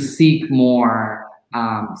seek more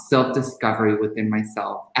self-discovery within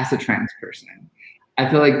myself as a trans person. I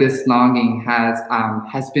feel like this longing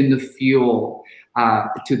has been the fuel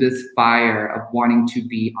to this fire of wanting to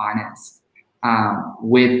be honest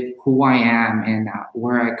with who I am and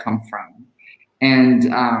where I come from.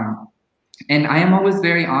 And I am always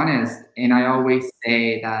very honest, and I always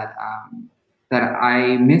say that that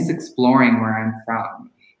I miss exploring where I'm from,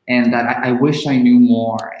 and that I wish I knew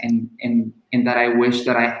more, and that I wish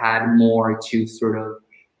that I had more to sort of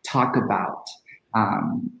talk about,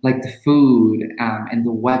 like the food and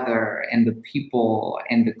the weather and the people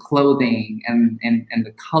and the clothing and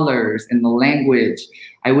the colors and the language.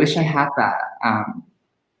 I wish I had that.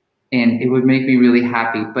 And it would make me really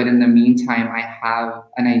happy. But in the meantime, I have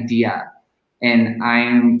an idea and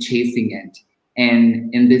I'm chasing it.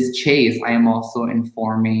 And in this chase, I am also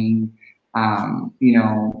informing,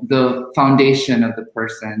 the foundation of the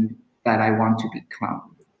person that I want to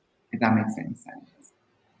become, if that makes any sense.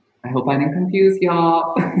 I hope I didn't confuse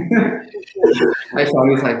y'all. I saw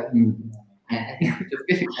you like,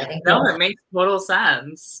 I think No, it makes total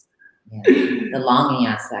sense. Yeah, the longing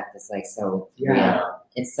aspect is like so real.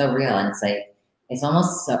 It's so real, and it's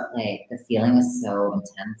almost so like the feeling is so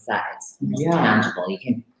intense that it's tangible. You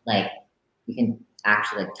can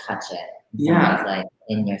actually touch it. It's like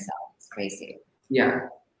in yourself. It's crazy. Yeah.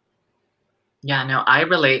 Yeah, no, I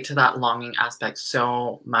relate to that longing aspect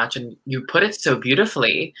so much, and you put it so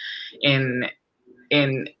beautifully. I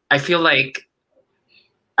feel like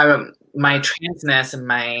my transness and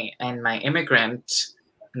my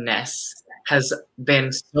immigrantness has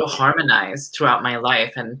been so harmonized throughout my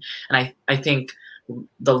life, and I think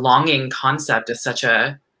the longing concept is such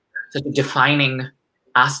a defining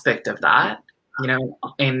aspect of that,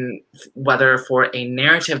 in whether for a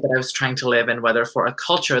narrative that I was trying to live in, whether for a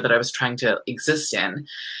culture that I was trying to exist in.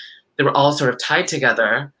 They were all sort of tied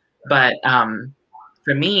together. But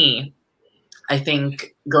for me, I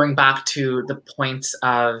think going back to the points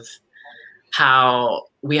of how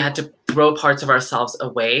we had to throw parts of ourselves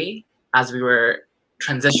away as we were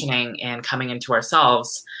transitioning and coming into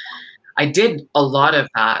ourselves, I did a lot of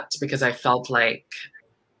that because I felt like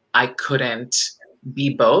I couldn't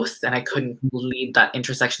be both and I couldn't lead that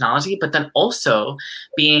intersectionality. But then also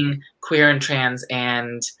being queer and trans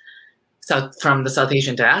and from the South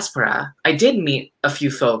Asian diaspora, I did meet a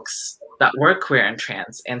few folks that were queer and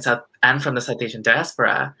trans and from the South Asian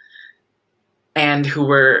diaspora, and who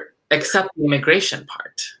were, except the immigration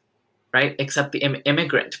part, right? Except the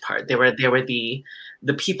immigrant part. They were the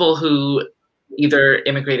people who either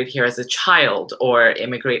immigrated here as a child or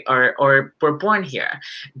or were born here,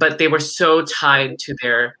 but they were so tied to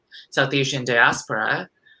their South Asian diaspora,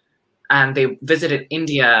 and they visited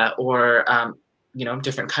India or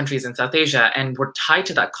different countries in South Asia and were tied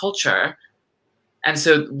to that culture. And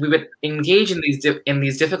so we would engage in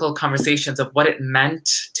these difficult conversations of what it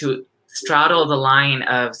meant to straddle the line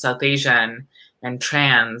of South Asian and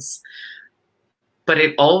trans, but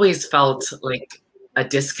it always felt like a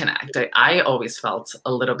disconnect. I always felt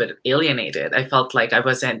a little bit alienated. I felt like I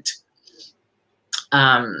wasn't,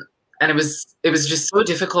 and it was just so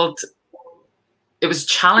difficult. It was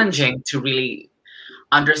challenging to really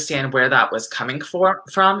understand where that was coming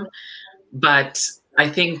from. But I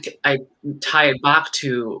think I tie it back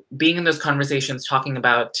to being in those conversations, talking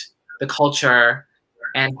about the culture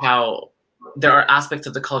and how there are aspects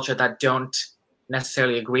of the culture that don't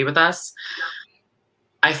necessarily agree with us.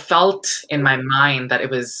 I felt in my mind that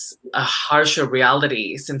it was a harsher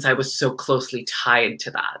reality since I was so closely tied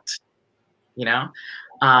to that,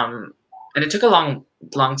 and it took a long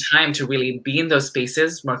time to really be in those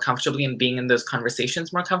spaces more comfortably and being in those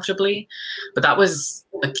conversations more comfortably. But that was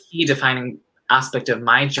a key defining aspect of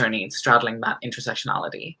my journey, straddling that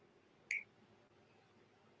intersectionality.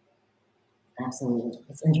 Absolutely.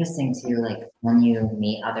 It's interesting too, like when you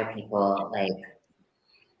meet other people, like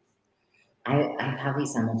I have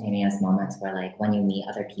these simultaneous moments where like when you meet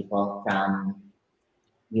other people from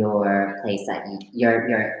your place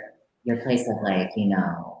your place of like,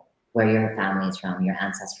 where your family's from, your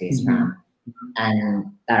ancestry is from,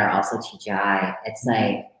 and that are also TGI, it's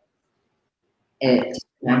like, it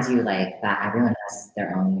reminds you like that everyone has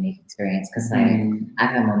their own unique experience. Cause like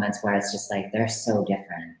I've had moments where it's just like, they're so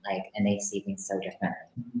different, like, and they see things so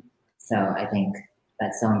differently. So I think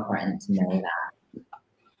that's so important to know that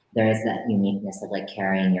there is that uniqueness of like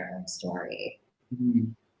carrying your own story.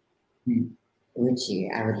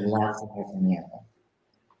 Uchi, I would love to hear from you.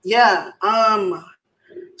 Yeah.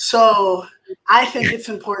 So I think it's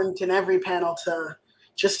important in every panel to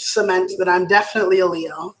just cement that I'm definitely a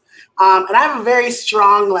Leo. And I have a very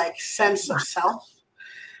strong like sense of self.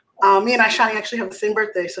 Me and Aishani actually have the same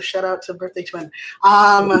birthday, so shout out to birthday twin.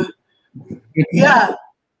 Yeah.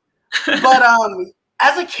 But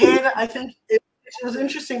as a kid, I think it was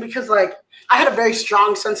interesting because like I had a very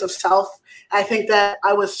strong sense of self. I think that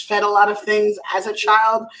I was fed a lot of things as a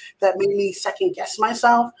child that made me second guess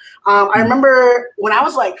myself. I remember when I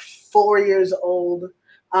was like 4 years old,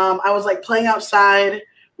 I was like playing outside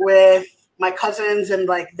with my cousins and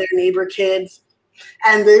like their neighbor kids.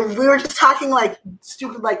 And we were just talking like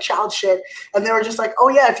stupid, like child shit. And they were just like, oh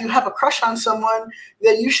yeah, if you have a crush on someone,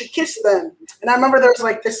 then you should kiss them. And I remember there was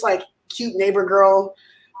like this like cute neighbor girl.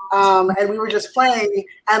 And we were just playing.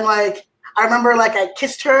 And like, I remember like I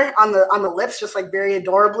kissed her on the lips, just like very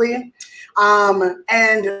adorably.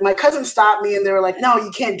 And my cousin stopped me and they were like, no,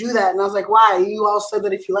 you can't do that. And I was like, why? You all said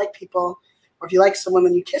that if you like people, or if you like someone,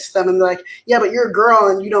 then you kiss them. And they're like, yeah, but you're a girl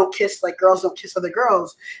and you don't kiss, like girls don't kiss other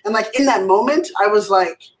girls. And like in that moment, I was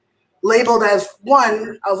like labeled as,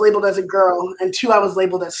 one, I was labeled as a girl, and two, I was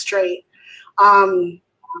labeled as straight.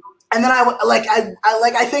 And then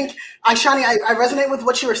I think, Aishani, I resonate with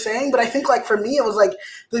what you were saying, but I think like for me, it was like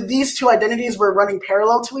these two identities were running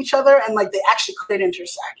parallel to each other, and like they actually couldn't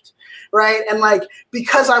intersect, right? And like,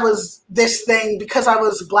 because I was this thing, because I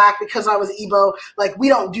was Black, because I was Igbo, like we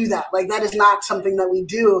don't do that. Like that is not something that we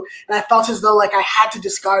do. And I felt as though like I had to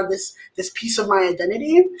discard this piece of my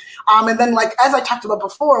identity. And then like, as I talked about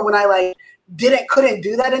before, when I like couldn't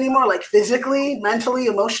do that anymore, like physically, mentally,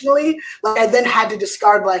 emotionally, like I then had to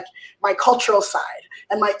discard like my cultural side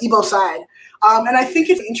and my Igbo side. And I think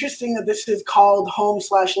it's interesting that this is called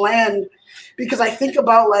home/land, because I think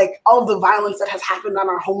about like all of the violence that has happened on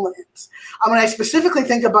our homelands. I specifically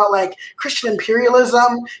think about like Christian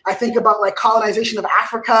imperialism. I think about like colonization of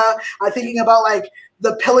Africa. I'm thinking about like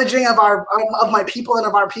the pillaging of my people and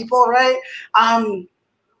of our people, right?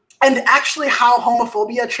 And actually how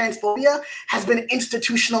homophobia, transphobia has been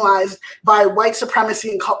institutionalized by white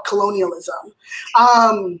supremacy and colonialism.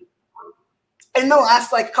 In the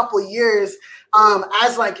last like couple of years,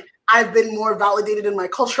 as like I've been more validated in my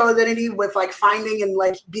cultural identity with like finding and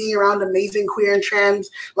like being around amazing queer and trans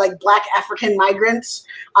like Black African migrants,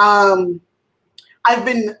 I've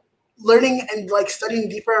been learning and like studying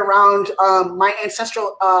deeper around my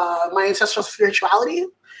ancestral spirituality.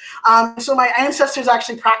 So my ancestors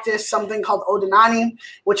actually practiced something called Odinani,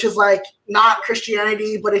 which is like not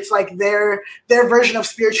Christianity, but it's like their version of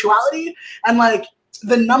spirituality. And like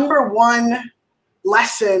the number one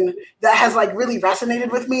lesson that has like really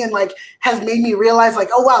resonated with me and like has made me realize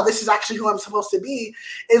like, oh wow, this is actually who I'm supposed to be,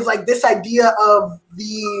 is like this idea of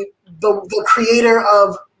the creator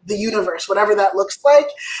of the universe, whatever that looks like.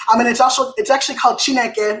 And it's actually called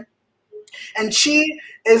Chineke, and Chi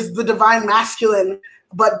is the divine masculine,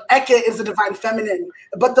 but Eke is the divine feminine.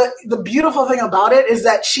 But the beautiful thing about it is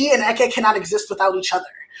that Chi and Eke cannot exist without each other.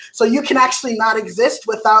 So you can actually not exist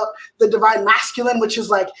without the divine masculine, which is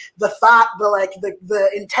like the thought, the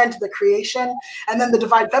intent, the creation, and then the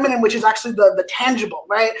divine feminine, which is actually the tangible,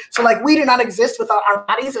 right? So like we do not exist without our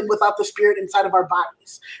bodies and without the spirit inside of our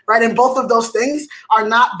bodies, right? And both of those things are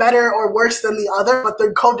not better or worse than the other, but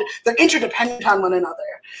they're interdependent on one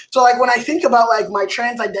another. So like when I think about like my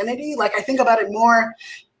trans identity, like I think about it more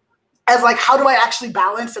as like, how do I actually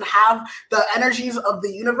balance and have the energies of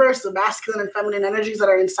the universe, the masculine and feminine energies that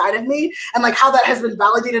are inside of me, and like how that has been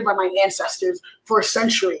validated by my ancestors for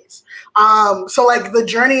centuries. So like the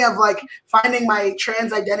journey of like finding my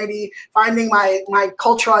trans identity, finding my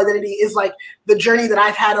cultural identity is like the journey that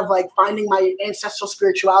I've had of like finding my ancestral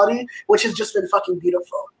spirituality, which has just been fucking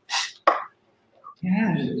beautiful.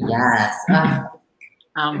 Yes.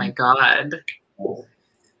 Oh my God.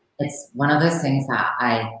 It's one of those things that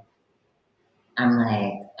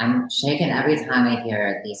I'm shaken every time I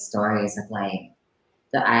hear these stories of like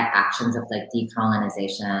the actions of like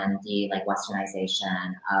decolonization, like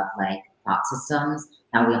westernization of like thought systems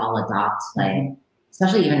that we all adopt, like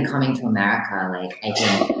especially even coming to America, like I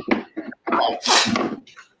think like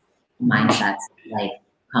mindsets like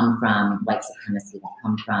come from white supremacy, that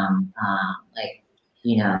come from like,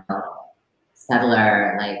 you know,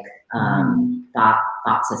 settler like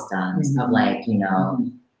thought systems of like, you know,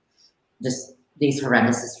 just these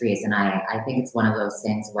horrendous histories. And I think it's one of those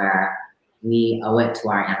things where we owe it to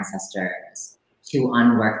our ancestors to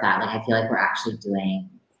unwork that. Like I feel like we're actually doing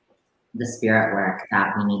the spirit work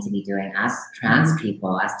that we need to be doing as trans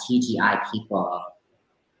people, as TGI people,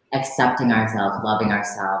 accepting ourselves, loving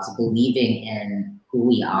ourselves, believing in who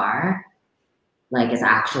we are, like is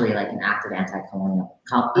actually like an act of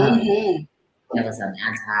anti-colonialism, it's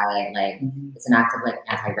an act of like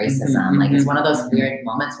anti-racism. Like it's one of those weird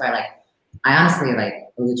moments where like, I honestly like,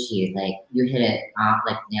 Uchi, like you hit it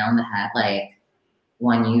like nail on the head. Like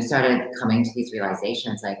when you started coming to these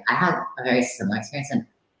realizations, like I had a very similar experience, and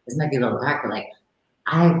this might be a little dark, but like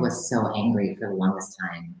I was so angry for the longest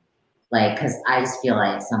time. Like, cause I just feel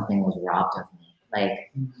like something was robbed of me. Like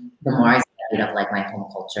the more I studied of like my home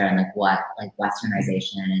culture and like what like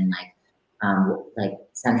westernization and like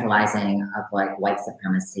centralizing of like white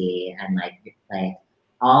supremacy and like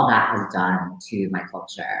all that has done to my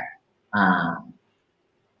culture.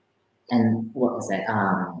 And what was it?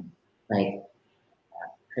 Like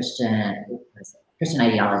Christian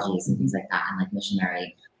ideologies and things like that, and like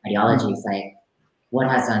missionary ideologies. Like what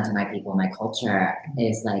has done to my people, my culture,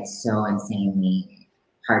 is like so insanely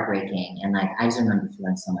heartbreaking. And like I just remember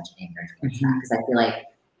feeling so much anger towards that, because I feel like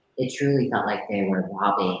it truly felt like they were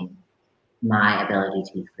robbing my ability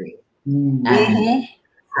to be free. And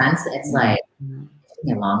sense, it's like, it took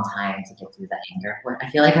me a long time to get through the anger. I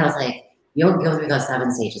feel like I was like, you'll go through those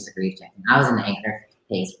 7 stages of grief. I was in the anger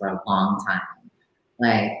phase for a long time.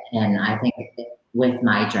 Like, and I think with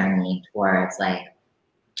my journey towards like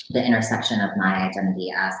the intersection of my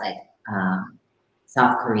identity as like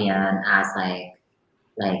South Korean, as like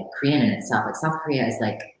Korean in itself, like South Korea is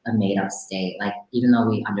like a made up state. Like, even though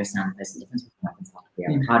we understand there's a difference between North and South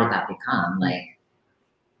Korea, how did that become? Like,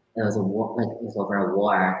 it was a war, like it was over a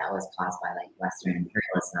war that was caused by like Western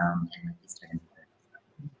imperialism and like Eastern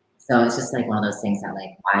imperialism. So it's just like one of those things that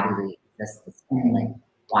like, why do we exist this way? Like,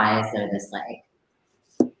 why is there this like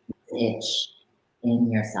itch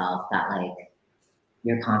in yourself that like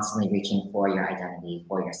you're constantly reaching for your identity,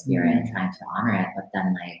 for your spirit, and trying to honor it, but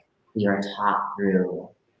then like we are taught through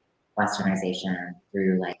Westernization,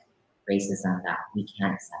 through like racism, that we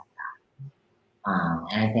can't accept that.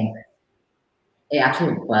 And I think it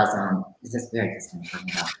actually boils down, it's just weird because I'm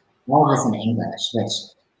talking about all of this in English, which,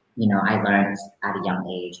 you know, I learned at a young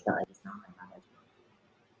age, but like it's not my mother's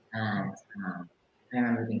tongue. And I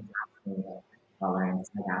remember being absolutely like coloring,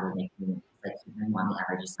 my dad would make me like, he didn't want me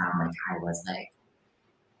ever to sound like I was like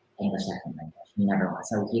English second language. He never was.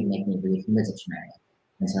 So he'd make me read from the dictionary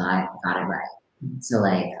until I got it right. So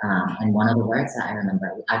like, and one of the words that I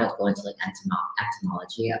remember, I don't go into like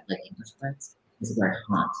etymology of like English words, is the word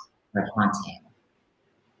haunt, or haunting.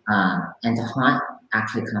 And to haunt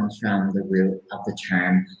actually comes from the root of the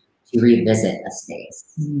term to revisit a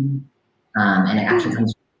space. And it actually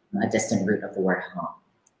comes from a distant root of the word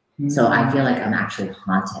home. So I feel like I'm actually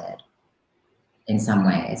haunted in some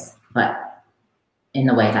ways, but in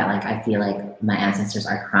the way that like I feel like my ancestors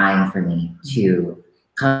are crying for me to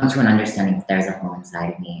come to an understanding that there's a home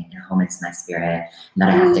inside of me and a home inside my spirit, and that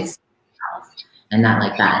I have to accept myself, and that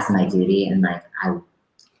like that is my duty. And like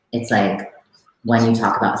it's like when you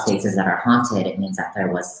talk about spaces that are haunted, it means that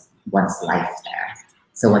there was once life there.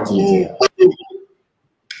 So what do you do?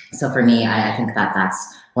 So for me, I think that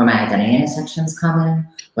that's where my identity intersections come in,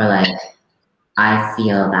 where like I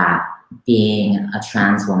feel that being a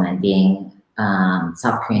trans woman, being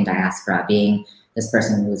South Korean diaspora, being this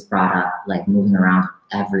person who was brought up like moving around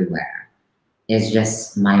everywhere, is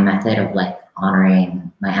just my method of like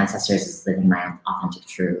honoring my ancestors, is living my authentic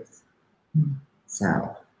truth.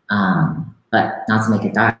 So, but not to make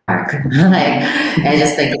it dark, like I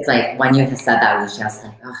just think it's like when you said that, it was just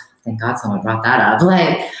like, oh, thank God someone brought that up.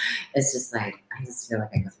 Like, it's just like, I just feel like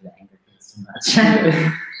I go through the anger phase too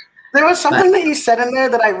much. There was something that you said in there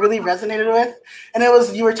that I really resonated with, and it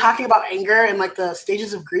was, you were talking about anger and like the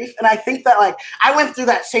stages of grief. And I think that like I went through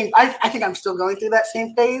that same, I think I'm still going through that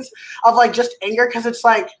same phase of like just anger, because it's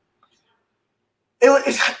like,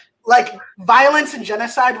 it's like violence and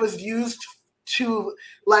genocide was used to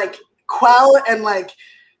like quell and like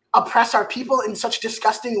oppress our people in such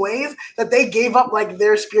disgusting ways that they gave up like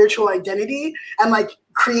their spiritual identity and like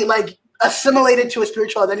create like assimilated to a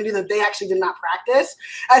spiritual identity that they actually did not practice.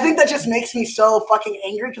 I think that just makes me so fucking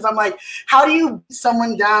angry, because I'm like, how do you beat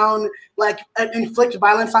someone down, like inflict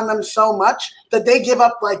violence on them so much that they give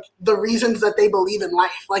up like the reasons that they believe in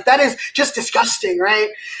life? Like, that is just disgusting, right?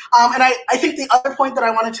 And I think the other point that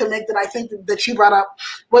I wanted to make that I think that you brought up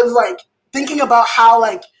was like thinking about how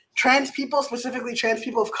like trans people, specifically trans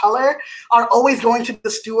people of color, are always going to be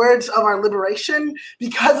the stewards of our liberation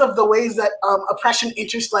because of the ways that oppression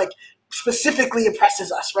specifically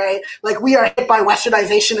oppresses us, right? Like, we are hit by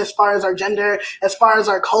westernization as far as our gender, as far as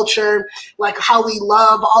our culture, like how we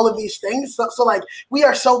love, all of these things. So like, we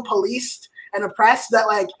are so policed and oppressed that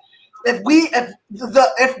like,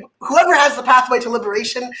 if whoever has the pathway to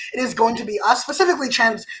liberation, it is going to be us, specifically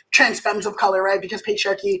trans femmes of color, right? Because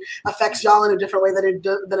patriarchy affects y'all in a different way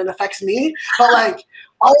than it affects me. But like,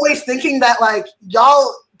 always thinking that like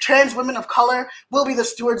y'all trans women of color will be the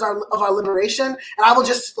stewards of our liberation, and I will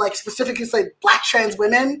just like specifically say Black trans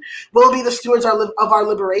women will be the stewards of our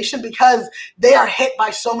liberation, because they are hit by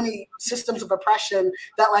so many systems of oppression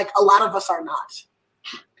that like a lot of us are not.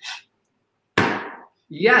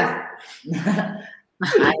 Yes.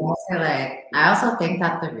 I also think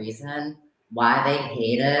that the reason why they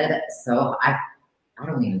hated I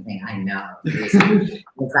don't even think I know the reason is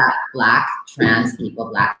that Black trans people,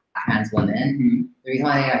 Black trans women, the reason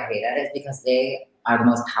why they are hated is because they are the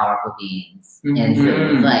most powerful beings in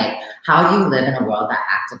food. Like, how do you live in a world that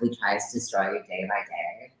actively tries to destroy you day by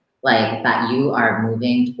day? Like, that you are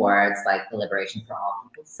moving towards like the liberation for all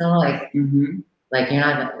people. So like, like, you're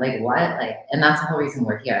not like, what? Like, and that's the whole reason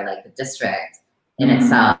we're here. Like, the district in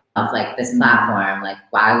itself, like this platform, like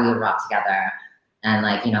why we erupt together and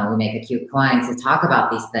like, you know, we make a cute coin to talk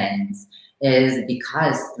about these things, is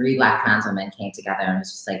because 3 Black trans women came together and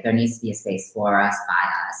was just like, there needs to be a space for us, by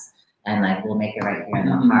and like we'll make it right here in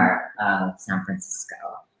the heart of San Francisco.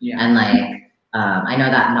 Yeah. And like I know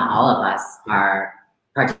that not all of us are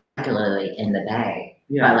particularly in the Bay,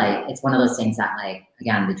 but like it's one of those things that like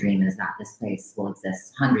again the dream is that this place will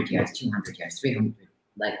exist 100 years, 200 years, 300,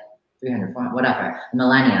 like 300, whatever, a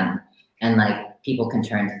millennium, and like people can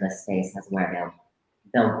turn to this space as where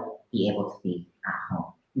they'll be able to be at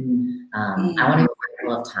home. I want to be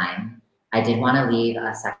mindful of time. I did want to leave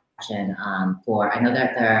a section for, I know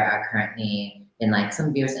that there are currently in like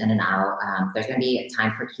some viewers in and out, there's going to be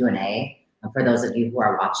time for Q&A for those of you who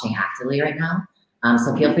are watching actively right now.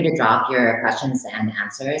 So feel free to drop your questions and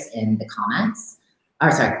answers in the comments,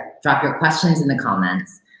 or sorry, drop your questions in the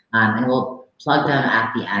comments, and we'll plug them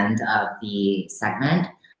at the end of the segment.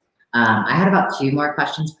 I had about 2 more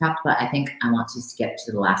questions prepped, but I think I want to skip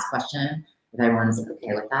to the last question, if everyone's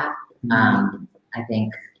okay with that. I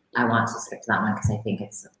think I want to skip to that one because I think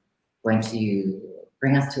it's going to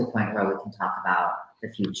bring us to a point where we can talk about the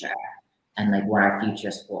future and like what our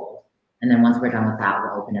futures hold. And then once we're done with that,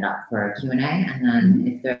 we'll open it up for Q&A. And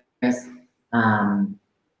then if there's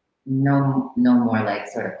no more like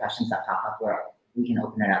sort of questions that pop up, we can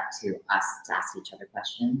open it up to us to ask each other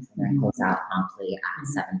questions and then close out promptly at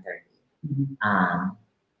 7:30.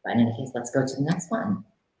 But in any case, let's go to the next one.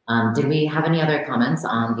 Did we have any other comments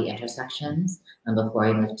on the intersections before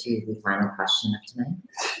we move to the final question of tonight?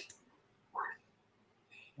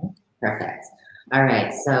 Okay, perfect. All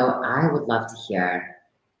right, so I would love to hear,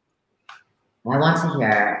 I want to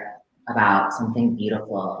hear about something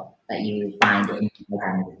beautiful that you find in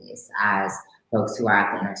identities as folks who are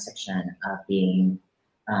at the intersection of being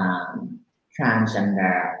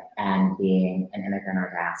transgender and being an immigrant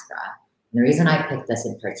or diaspora. And the reason I picked this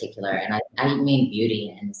in particular, and I mean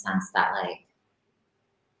beauty in the sense that like,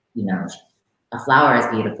 you know, a flower is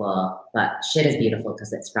beautiful, but shit is beautiful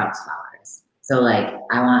because it sprouts flowers. So like,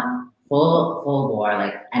 I want full bore,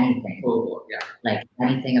 like anything, like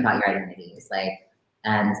anything about your identities, like,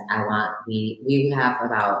 and I want, we have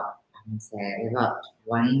about, I'm gonna say, we have about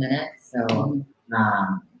 20 minutes, so,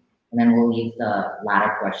 and then we'll leave the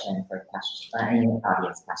latter portion for questions, any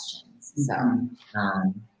audience questions, so,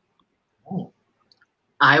 right.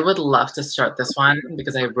 I would love to start this one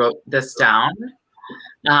because I wrote this down.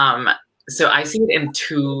 So I see it in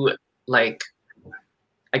 2, like,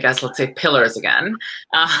 I guess, let's say pillars again.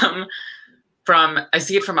 I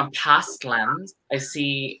see it from a past lens. I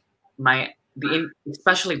see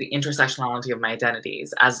especially the intersectionality of my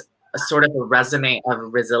identities as a sort of a resume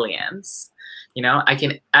of resilience. You know, I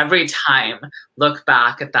can every time look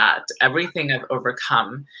back at that, everything I've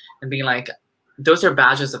overcome, and be like, those are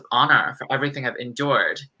badges of honor for everything I've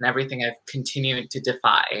endured and everything I've continued to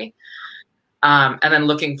defy. And then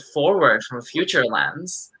looking forward from a future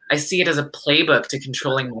lens, I see it as a playbook to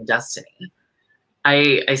controlling my destiny.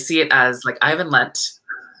 I see it as like, I haven't let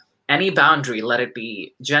any boundary, let it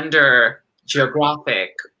be gender,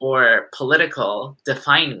 geographic, or political,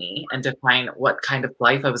 define me and define what kind of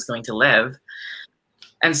life I was going to live.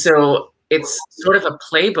 And so it's sort of a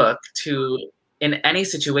playbook to, in any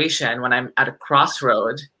situation when I'm at a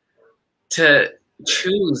crossroad, to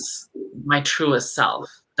choose my truest self,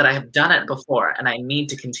 that I have done it before and I need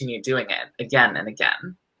to continue doing it again and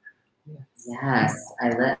again. Yes,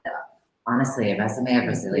 honestly, a resume of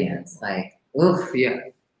resilience, like, oof, Yeah.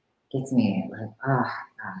 gets me like, oh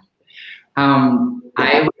God.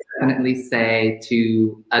 I would definitely say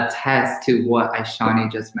to attest to what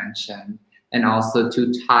Aishani just mentioned, and also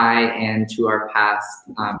to tie into our past,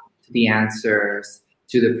 to the answers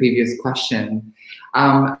to the previous question.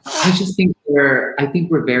 I just think we're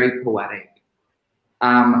very poetic.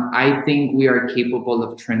 I think we are capable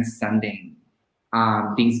of transcending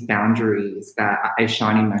these boundaries that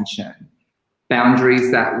Aishani mentioned, boundaries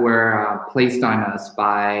that were placed on us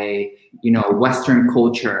by, you know, Western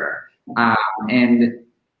culture, and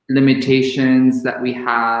limitations that we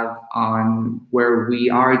have on where we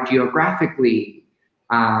are geographically,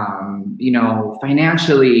 you know,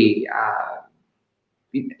 financially.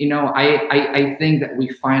 You know, I think that we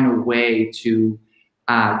find a way to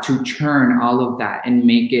turn all of that and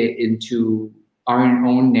make it into our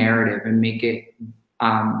own narrative and make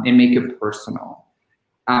it personal,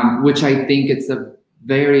 which I think it's a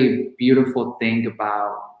very beautiful thing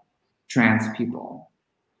about trans people,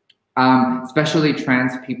 especially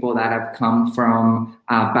trans people that have come from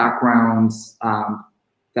backgrounds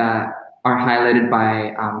that are highlighted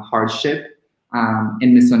by hardship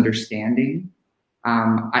and misunderstanding.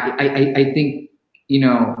 I think, you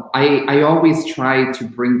know, I always try to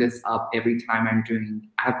bring this up every time I'm doing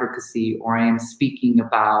advocacy or I am speaking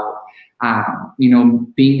about, you know,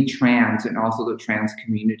 being trans and also the trans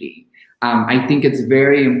community. I think it's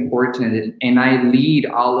very important, and I lead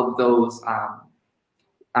all of those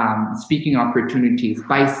speaking opportunities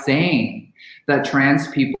by saying that trans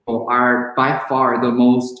people are by far the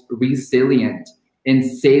most resilient and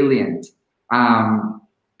salient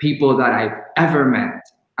people that I've ever met.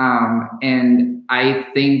 And I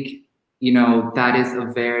think, you know, that is a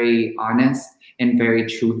very honest and very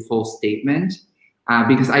truthful statement,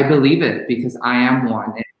 because I believe it, because I am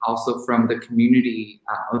one, and also from the community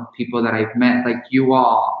of people that I've met, like you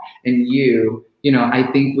all and you know,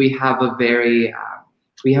 I think we have a very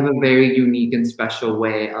unique and special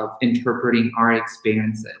way of interpreting our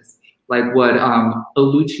experiences. Like what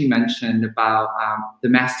Oluchi mentioned about the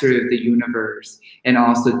master of the universe, and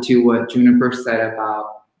also to what Juniper said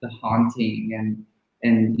about the haunting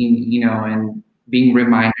and you know, and being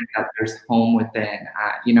reminded that there's home within.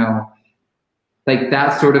 You know, like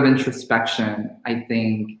that sort of introspection, I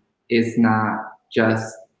think, is not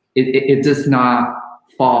just it does not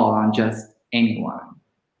fall on just anyone,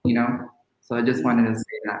 you know. So I just wanted to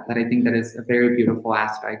say that I think that is a very beautiful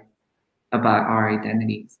aspect about our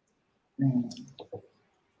identities.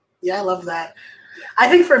 Yeah, I love that. I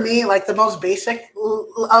think for me, like the most basic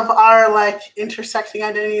of our like intersecting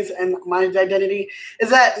identities and my identity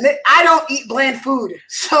is that I don't eat bland food.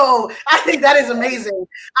 So I think that is amazing.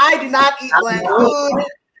 I do not eat bland food.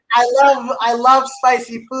 I love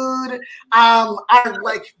spicy food.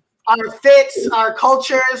 Our fits, our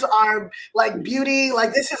cultures, our like beauty,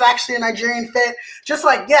 like this is actually a Nigerian fit. Just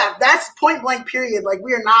like, yeah, that's point blank period. Like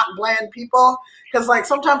we are not bland people. Because like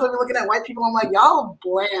sometimes when we're looking at white people, I'm like, y'all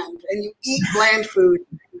bland and you eat bland food.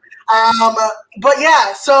 But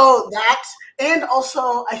yeah, so that, and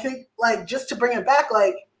also I think like just to bring it back,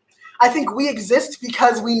 like I think we exist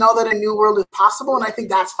because we know that a new world is possible, and I think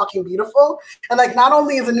that's fucking beautiful. And like not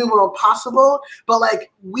only is a new world possible, but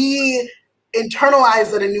like we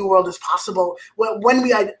internalize that a new world is possible when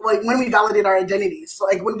we validate our identities. So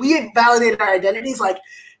like when we validate our identities, like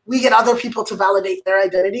we get other people to validate their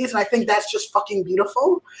identities, and I think that's just fucking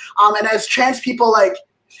beautiful. And as trans people, like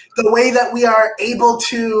the way that we are able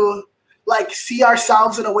to like see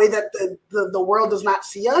ourselves in a way that the world does not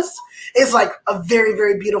see us is like a very,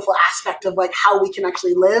 very beautiful aspect of like how we can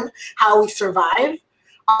actually live, how we survive.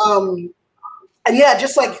 And yeah,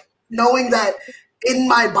 just like knowing that in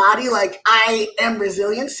my body, like I am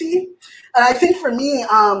resiliency. And I think for me,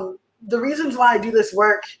 the reasons why I do this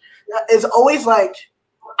work is always like,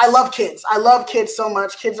 I love kids. I love kids so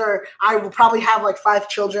much. I will probably have like 5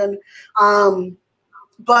 children.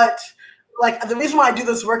 But like the reason why I do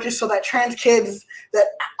this work is so that trans kids that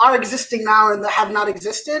are existing now and that have not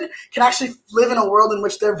existed can actually live in a world in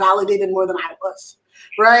which they're validated more than I was,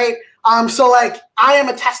 right? So like I am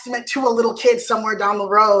a testament to a little kid somewhere down the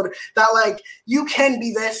road that like you can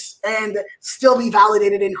be this and still be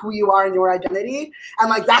validated in who you are and your identity. And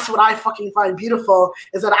like that's what I fucking find beautiful,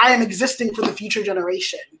 is that I am existing for the future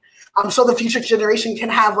generation. So the future generation can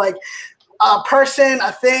have like a person,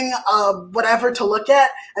 a thing, whatever to look at,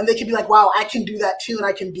 and they can be like, wow, I can do that too, and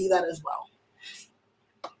I can be that as well.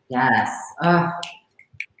 Yes. So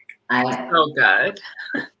good.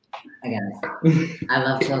 Again, I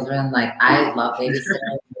love children. Like I love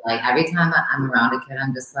babysitting. Like every time I'm around a kid,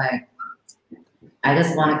 I'm just like, I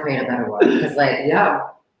just want to create a better world. Because like, yeah,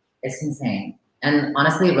 it's insane. And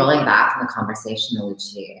honestly, rolling back from the conversation,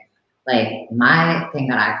 Luchi, like my thing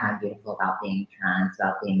that I find beautiful about being trans,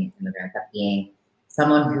 about being an immigrant, about being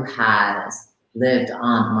someone who has lived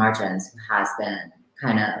on the margins, who has been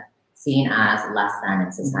kind of seen as less than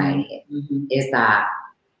in society, is that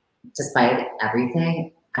despite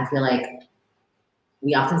everything, I feel like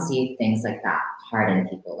we often see things like that harden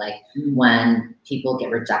people. Like when people get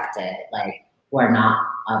rejected, like who are not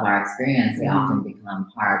of our experience, they often become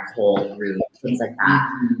hard, cold, rude, things like that.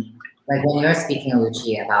 Like when you're speaking,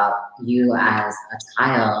 Luchi, about you as a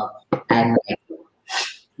child and like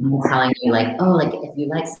telling you like, oh, like if you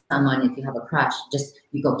like someone, if you have a crush, just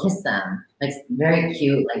you go kiss them. Like very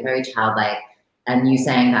cute, like very childlike. And you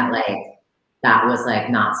saying that like that was like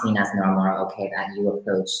not seen as normal or okay that you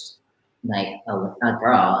approached like a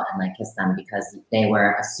girl and like kissed them because they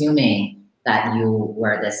were assuming that you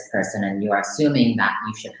were this person and you are assuming that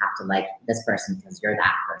you should have to like this person because you're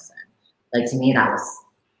that person. Like to me,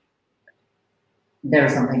 there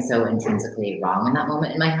was something so intrinsically wrong in that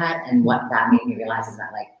moment in my head. And what that made me realize is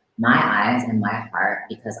that like my eyes and my heart,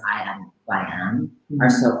 because I am who I am,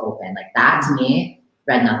 are so open. Like that to me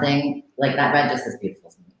read nothing, like that read just as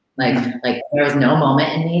beautiful to me. Like there was no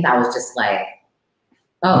moment in me that was just like,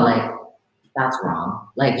 oh, like that's wrong.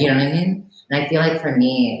 Like, you know what I mean? And I feel like for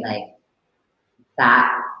me, like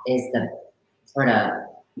that is the sort of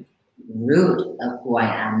root of who I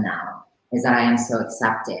am now. is that I am so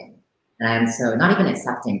accepting. And I am so, not even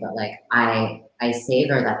accepting, but like I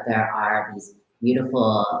savor that there are these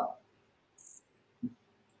beautiful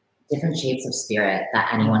different shapes of spirit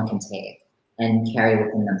that anyone can take and carry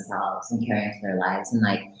within themselves and carry into their lives. And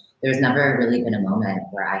like, there's never really been a moment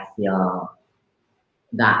where I feel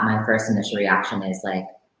that my first initial reaction is like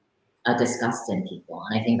a disgust in people.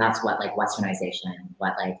 And I think that's what like westernization,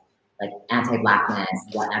 what like anti-Blackness,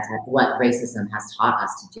 what racism has taught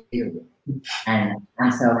us to do. And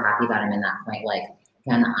I'm so happy that I'm in that point. Like,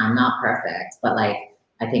 again, I'm not perfect, but like,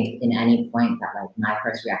 I think in any point that like my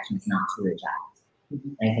first reaction is not to reject.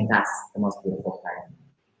 And I think that's the most beautiful part of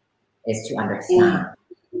it, is to understand.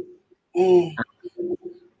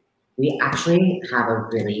 We actually have a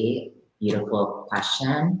really beautiful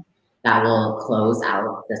question that will close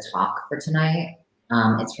out the talk for tonight.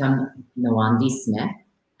 It's from Nawandi Smith.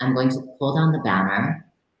 I'm going to pull down the banner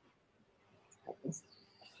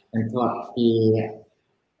and pull up the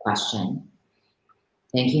question.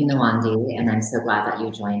 Thank you, Nawandi, and I'm so glad that you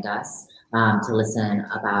joined us to listen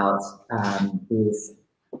about these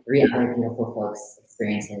 3 other beautiful folks'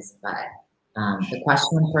 experiences. But the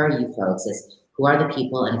question for you folks is, who are the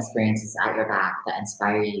people and experiences at your back that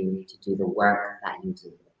inspire you to do the work that you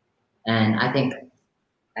do? And I think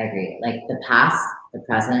I agree. Like the past, the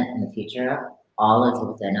present, and the future all live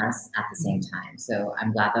within us at the same time. So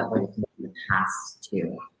I'm glad that we're looking at the past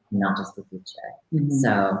too, not just the future.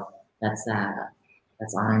 So that's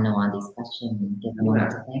honor Nawandi's question and give everyone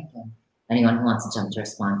to thank him. Anyone who wants to jump to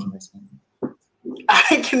respond can respond.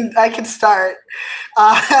 I can start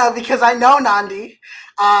because I know Nandi.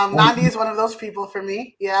 Nandi is one of those people for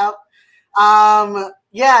me. Yeah.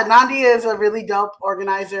 Yeah, Nandi is a really dope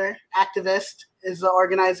organizer, activist, is the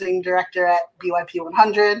organizing director at BYP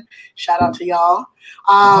 100. Shout out to y'all.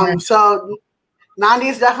 So Nandi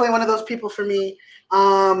is definitely one of those people for me.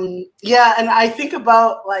 Yeah, and I think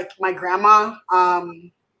about like my grandma.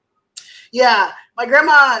 Yeah, my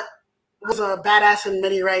grandma was a badass in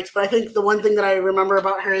many rights, but I think the one thing that I remember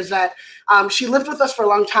about her is that she lived with us for a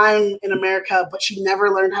long time in America, but she never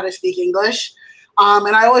learned how to speak English.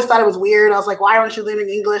 And I always thought it was weird. I was like, why aren't you learning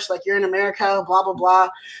English? Like, you're in America, blah, blah, blah.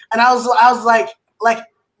 And I was like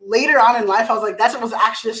later on in life, I was like, that was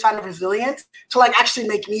actually a sign of resilience to like actually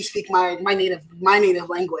make me speak my native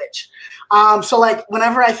language. So like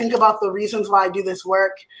whenever I think about the reasons why I do this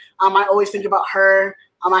work, I always think about her.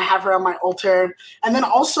 I have her on my altar. And then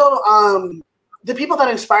also the people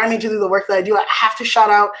that inspire me to do the work that I do, I have to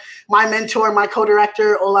shout out my mentor, my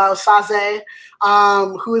co-director, Ola Osaze,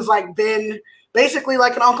 who has like been basically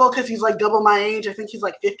like an uncle because he's like double my age. I think he's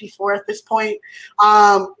like 54 at this point.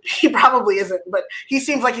 He probably isn't, but he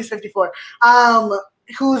seems like he's 54.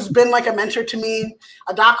 Who's been like a mentor to me.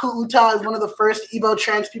 Adaku Uta is one of the first Igbo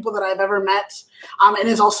trans people that I've ever met, and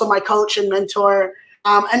is also my coach and mentor.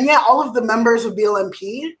 And yeah, all of the members of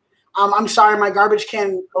BLMP. I'm sorry, my garbage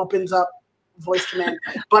can opens up voice command,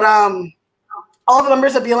 but all the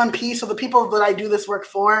members of BLMP, so the people that I do this work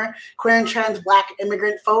for, queer and trans Black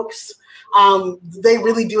immigrant folks, they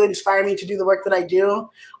really do inspire me to do the work that I do.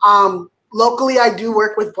 Locally, I do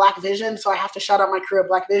work with Black Vision, so I have to shout out my crew at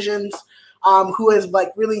Black Visions, who has like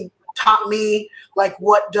really taught me like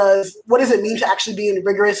what does it mean to actually be in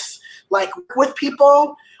rigorous like with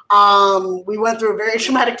people. We went through a very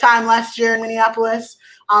traumatic time last year in Minneapolis,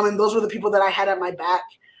 and those were the people that I had at my back.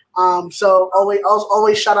 So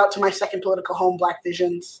always shout out to my second political home, Black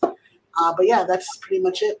Visions. But yeah, that's pretty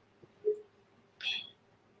much it.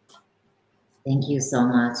 Thank you so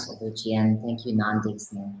much, Luchi, and thank you, Nandi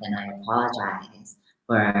Smith. And I apologize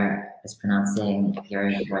for mispronouncing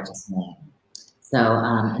your gorgeous name. So,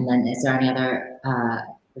 and then is there any other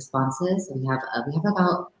responses? We have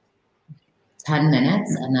about 10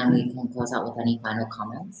 minutes, and then we can close out with any final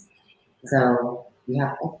comments. So we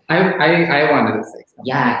have. I wanted to say something.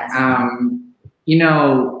 Yes. You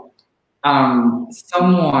know,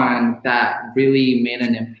 someone that really made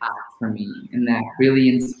an impact for me and that really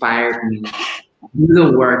inspired me to do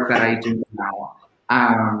the work that I do now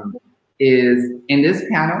is in this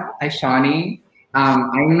panel, Aishani.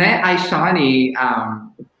 I met Aishani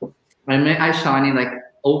like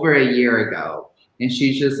over a year ago, and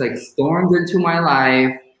she just like stormed into my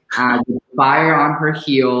life, with fire on her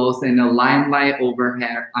heels and a limelight over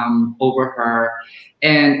her,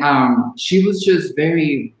 and she was just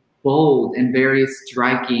very bold and very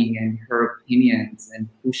striking in her opinions and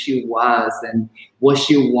who she was and what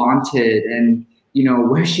she wanted and you know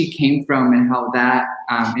where she came from and how that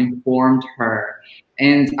informed her,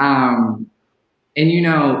 and you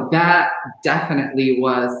know that definitely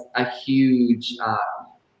was a huge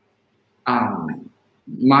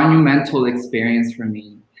monumental experience for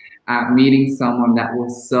me. meeting someone that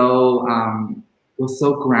was so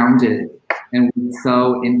grounded and was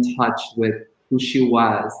so in touch with who she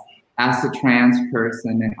was as a trans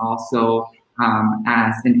person and also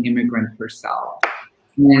as an immigrant herself.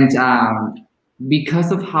 And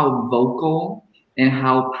because of how vocal and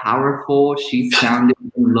how powerful she sounded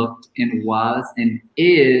and looked and was and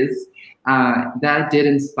is, that did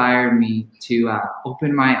inspire me to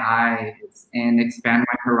open my eyes and expand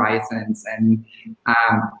my horizons and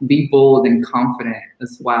be bold and confident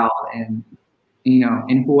as well, and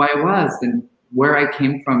in who I was and where I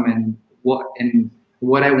came from and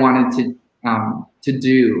what I wanted to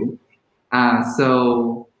do.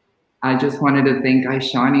 So I just wanted to thank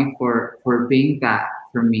Aishani for being that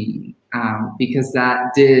for me, because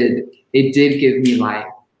it did give me life,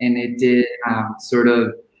 and it did sort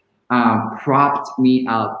of propped me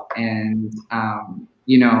up. And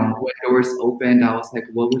when doors opened, I was like,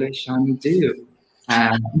 what would Aishani do?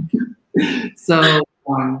 So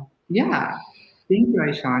yeah, thank you,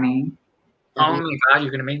 Aishani. Oh my God,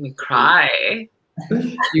 you're gonna make me cry.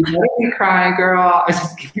 You made me cry, girl.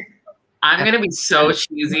 I'm gonna be so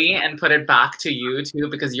cheesy and put it back to you too,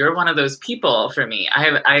 because you're one of those people for me.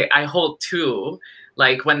 I hold two.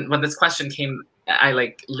 Like when this question came, I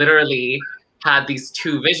like literally had these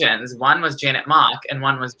two visions. One was Janet Mock and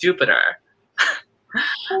one was Jupiter.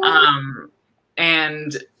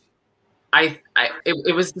 And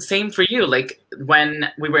it was the same for you. Like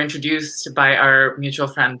when we were introduced by our mutual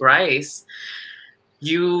friend Bryce,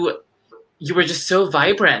 you were just so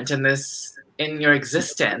vibrant in your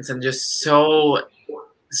existence, and just so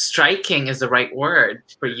striking is the right word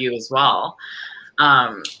for you as well.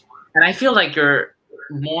 And I feel like you're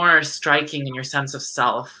more striking in your sense of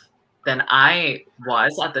self than I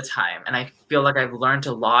was at the time. And I feel like I've learned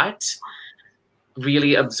a lot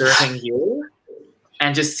really observing you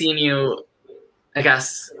and just seeing you, I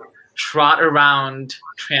guess, trot around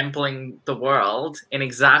trampling the world in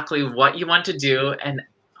exactly what you want to do and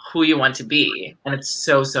who you want to be. And it's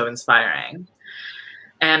so, so inspiring.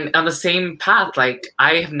 And on the same path, like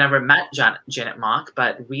I have never met Janet Mock,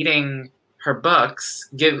 but reading her books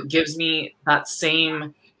gives me that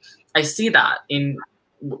same, I see that in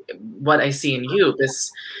what I see in you,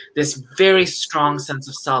 this very strong sense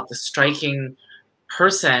of self, the striking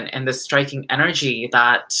person and the striking energy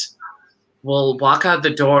that will walk out the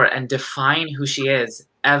door and define who she is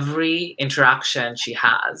every interaction she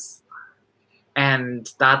has. And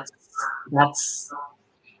that's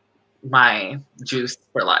my juice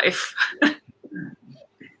for life.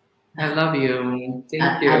 I love you.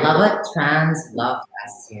 Thank you. I love a trans love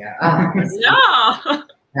fest here. Oh, Yeah.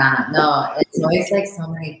 yeah, no, it's always like so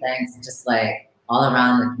many things just like all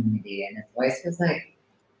around the community. And it always feels like,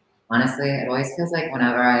 honestly, it always feels like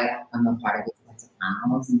whenever I'm a part of these types of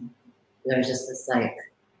panels, there's just this like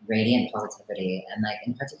radiant positivity. And like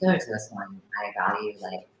in particular to this one, I value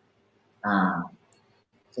like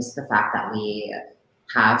just the fact that we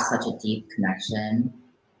have such a deep connection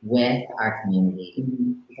with our community,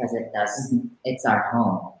 because it's our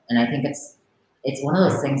home. And I think it's one of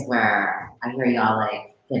those things where I hear y'all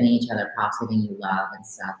like giving each other props, giving you love and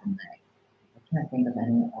stuff, and like I can't think of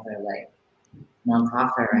any other like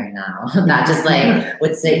nonprofit right now that just like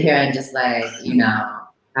would sit here and just like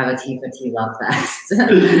have a tea for tea love fest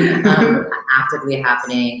actively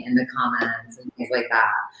happening in the comments and things like that.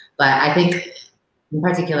 But I think in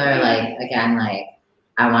particular, like again, like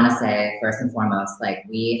I want to say first and foremost, like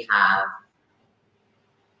we have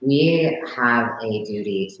a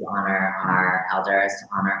duty to honor our elders, to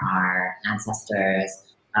honor our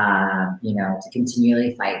ancestors, to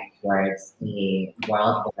continually fight towards a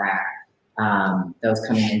world where those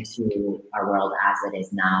coming into our world as it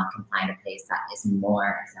is now can find a place that is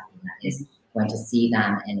more accepting, that is going to see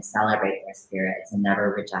them and celebrate their spirits and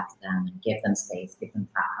never reject them and give them space, give them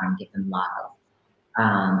platform, give them love.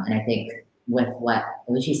 And I think with what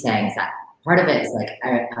Luci's saying is that part of it is like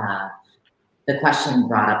the question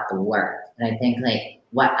brought up the work. And I think like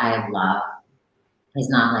what I love is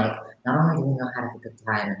not only do we know how to have a good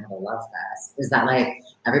time and have a love fest, is that like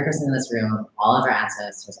every person in this room, all of our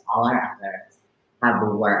ancestors, all our elders have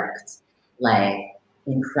worked like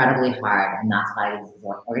incredibly hard, and that's why these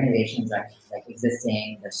organizations are like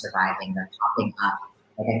existing, they're surviving, they're popping up.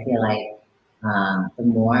 Like I feel like the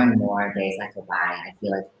more and more days that go by, I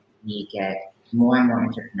feel like we get more and more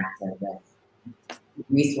interconnected with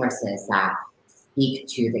resources that speak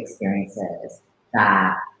to the experiences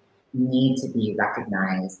that need to be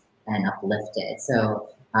recognized and uplifted. So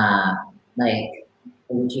like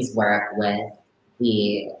Luci's work with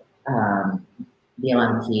the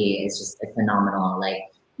LMP is just like phenomenal.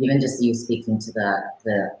 Like, even just you speaking to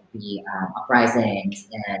the uprisings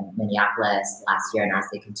in Minneapolis last year and as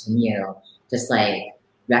they continue, just like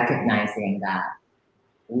recognizing that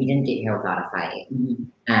we didn't get here without a fight.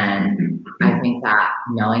 And I think that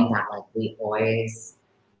knowing that like we always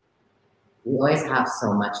have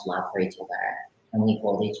so much love for each other and we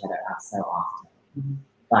hold each other up so often.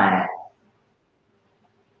 But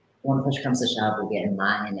when push comes to shove, we get in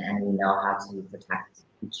line and we know how to protect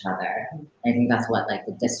each other. I think that's what like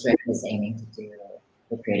the district is aiming to do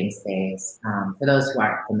with creating space. For those who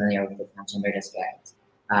aren't familiar with the Transgender district,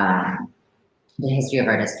 the history of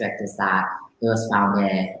our district is that it was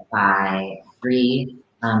founded by 3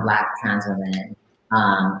 Black trans women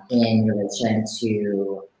in relation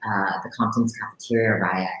to the Compton's cafeteria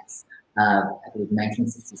riots of, I believe,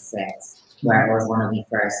 1966, where it was one of the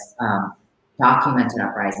first documented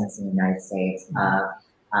uprisings in the United States of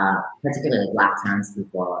particularly Black trans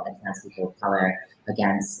people and trans people of color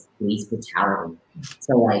against police brutality.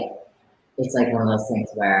 So like, it's like one of those things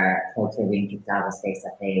where folks are being kicked out of a space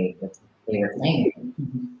that they were claiming.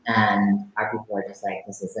 And our people are just like,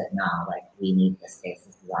 this is it now, like we need this space,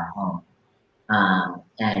 this is our home.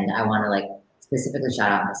 And I wanna like specifically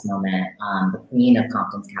shout out in this moment, the Queen of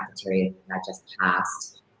Compton's cafeteria that just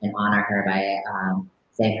passed and honor her by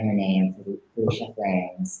saying her name, Felicia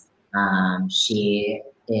Flames. She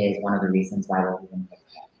is one of the reasons why we're even here.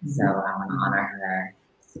 So I want to honor her,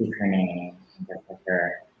 speak her name, and give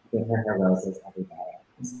her her roses every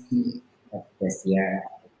day. This year,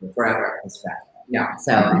 Forever. Yeah.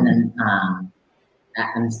 So and then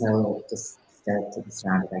I'm so just stoked to be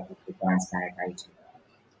surrounded by people who are inspired by each other,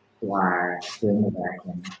 who are doing the work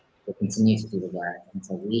and will continue to do the work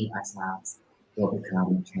until we ourselves will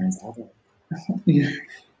become trans-elder.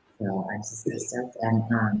 So I'm just so stoked.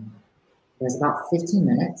 And there's about 15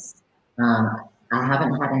 minutes. I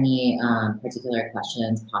haven't had any particular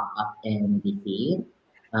questions pop up in the feed,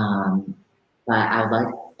 but I would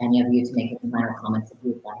like any of you to make any final comments if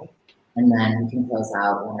you would like, and then we can close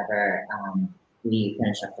out whenever we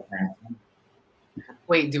finish up the plan.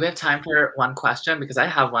 Wait, do we have time for one question? Because I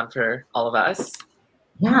have one for all of us.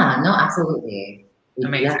 Yeah, no, absolutely.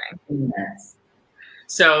 Amazing.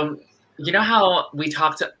 So, you know how we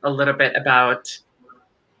talked a little bit about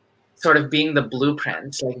sort of being the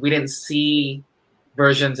blueprint, like we didn't see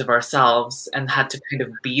versions of ourselves and had to kind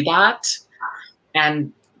of be that.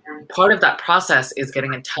 And part of that process is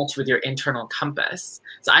getting in touch with your internal compass.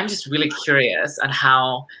 So I'm just really curious on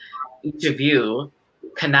how each of you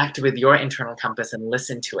connect with your internal compass and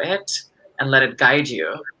listen to it and let it guide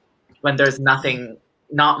you when there's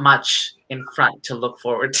not much in front to look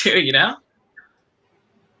forward to, you know?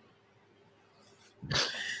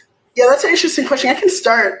 Yeah, that's an interesting question. I can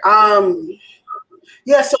start.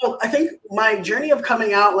 Yeah, so I think my journey of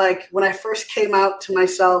coming out, like when I first came out to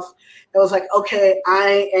myself, it was like, okay,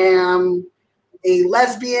 I am a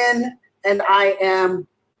lesbian and I am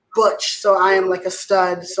butch. So I am like a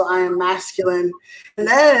stud. So I am masculine. And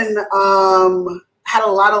then had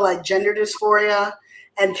a lot of like gender dysphoria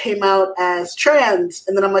and came out as trans.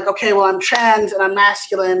 And then I'm like, okay, well, I'm trans and I'm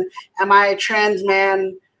masculine. Am I a trans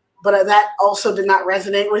man? But that also did not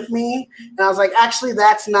resonate with me. And I was like, actually,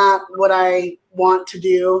 that's not what I want to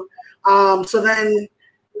do. So then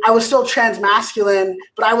I was still trans masculine,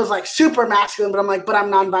 but I was like super masculine, but I'm like, but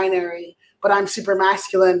I'm non-binary, but I'm super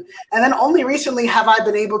masculine. And then only recently have I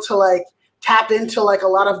been able to like tap into like a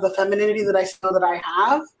lot of the femininity that I know that I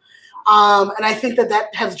have. And I think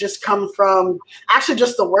that has just come from actually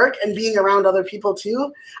just the work and being around other people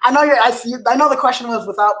too. I know the question was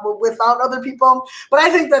without other people, but I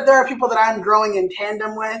think that there are people that I'm growing in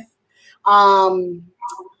tandem with.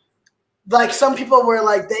 Like some people were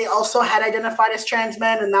like, they also had identified as trans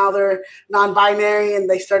men and now they're non-binary and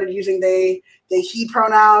they started using they, he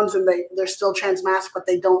pronouns and they're still trans masc, but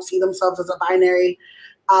they don't see themselves as a binary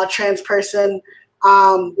trans person.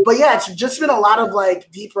 But yeah, it's just been a lot of like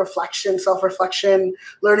deep reflection, self-reflection,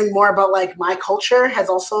 learning more about like my culture has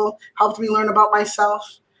also helped me learn about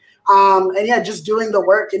myself. And yeah, just doing the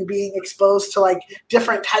work and being exposed to like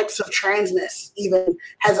different types of transness even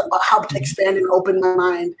has helped expand and open my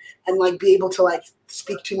mind and like be able to like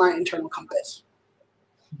speak to my internal compass.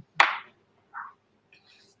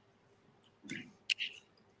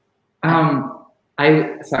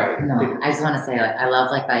 I just want to say, like, I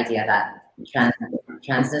love like the idea that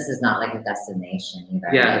transness is not like a destination either.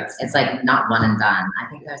 Yeah, it's like not one and done. I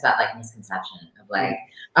think there's that like misconception of like,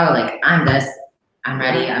 oh, like I'm this, I'm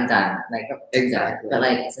ready, I'm done. Like exactly. But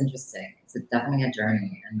like it's interesting. It's definitely a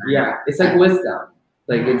journey. And yeah, it's like wisdom.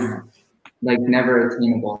 Like it's like never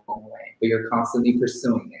attainable in a way, but you're constantly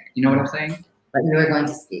pursuing it. You know what I'm saying? But you were going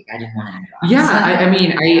to speak. I didn't want to interrupt. Yeah, I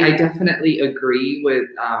mean, I definitely agree with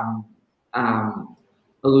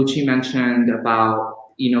Aluchi mentioned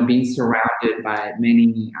about, you know, being surrounded by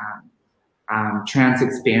many trans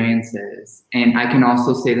experiences, and I can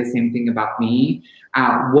also say the same thing about me.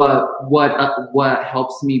 What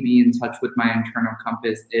helps me be in touch with my internal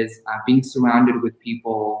compass is being surrounded with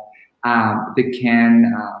people that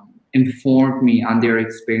can inform me on their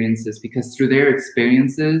experiences, because through their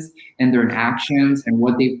experiences and their actions and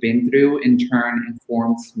what they've been through, in turn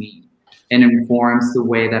informs me and informs the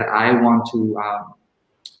way that I want to,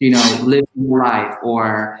 you know, live life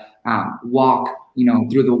or walk, you know,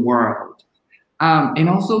 through the world. And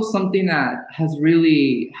also something that has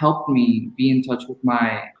really helped me be in touch with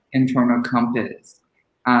my internal compass,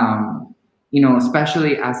 you know,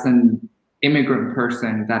 especially as an immigrant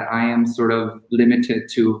person, that I am sort of limited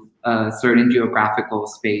to a certain geographical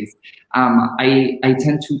space. I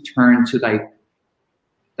tend to turn to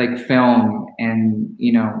like film and,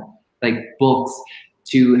 you know, like books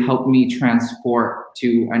to help me transport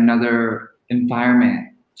to another environment,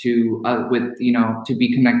 to with, you know, to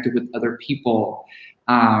be connected with other people.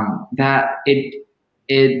 That it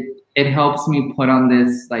helps me put on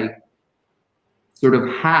this like sort of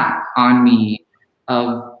hat on me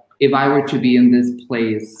of, if I were to be in this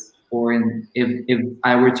place, or if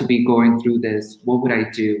I were to be going through this, what would I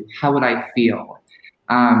do? How would I feel?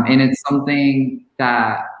 And it's something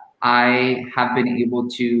that I have been able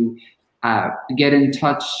to get in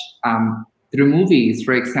touch through movies.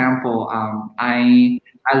 For example, I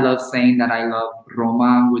love saying that I love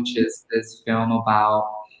Roma, which is this film about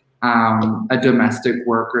a domestic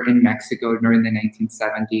worker in Mexico during the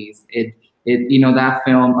 1970s. It you know, that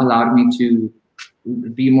film allowed me to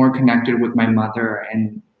be more connected with my mother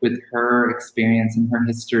and with her experience and her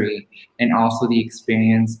history, and also the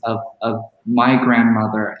experience of my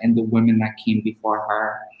grandmother and the women that came before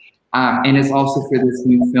her. And it's also for this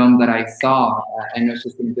new film that I saw. I know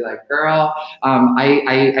she's going to be like, girl,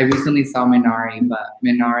 I recently saw Minari, but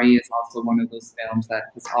Minari is also one of those films that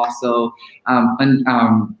has also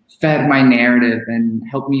fed my narrative and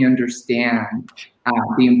helped me understand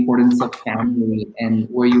the importance of family and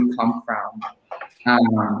where you come from.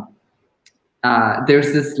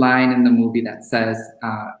 There's this line in the movie that says,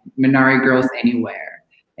 Minari girls anywhere.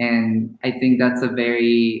 And I think that's a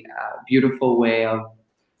very beautiful way of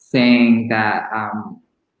saying that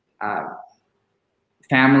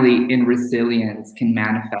family in resilience can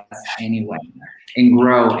manifest anywhere and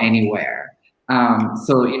grow anywhere.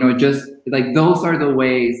 So, you know, just like those are the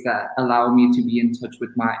ways that allow me to be in touch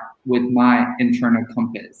with my internal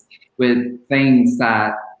compass, with things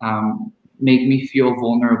that make me feel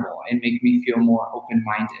vulnerable and make me feel more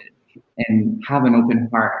open-minded and have an open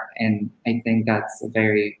heart. And I think that's a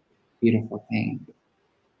very beautiful thing.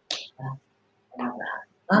 I love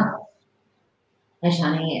that. Oh. Hey,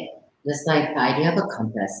 Shani, just like the idea of a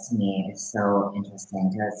compass to me is so interesting,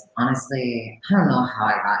 because honestly, I don't know how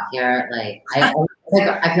I got here. Like, I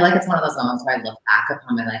feel like it's one of those moments where I look back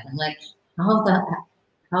upon my life and I'm like, how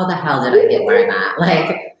the hell did I get where I'm at?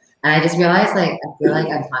 Like, and I just realized, like, I feel like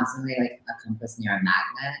I'm constantly like a compass near a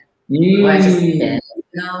magnet, where I just spin,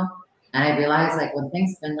 you know? And I realized, like, when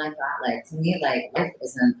things spin like that, like, to me, like, life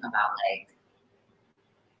isn't about like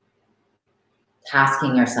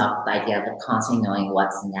tasking yourself with the idea of like, constantly knowing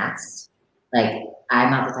what's next. Like,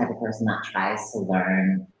 I'm not the type of person that tries to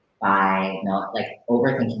learn by, you know, like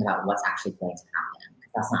overthinking about what's actually going to happen,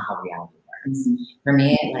 because that's not how reality works. Mm-hmm. For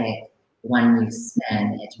me, like, when you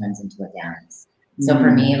spin, it turns into a dance. So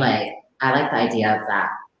for me, like, I like the idea of that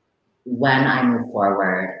when I move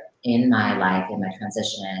forward in my life, in my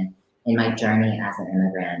transition, in my journey as an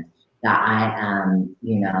immigrant, that I am,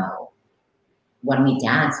 you know, when we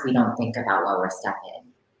dance, we don't think about what we're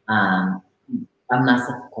stepping. Unless,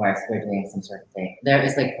 of course, we're doing some sort of thing. There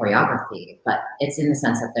is like choreography, but it's in the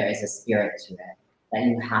sense that there is a spirit to it, that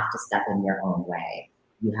you have to step in your own way.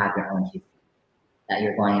 You have your own cue, that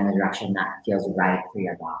you're going in the direction that feels right for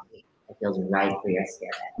your body. It feels right for your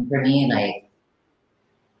spirit. And for me, like,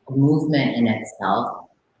 movement in itself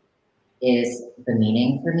is the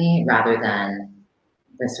meaning for me, rather than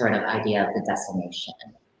the sort of idea of the destination.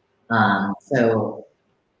 So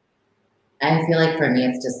I feel like for me,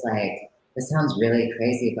 it's just like, this sounds really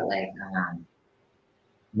crazy, but like,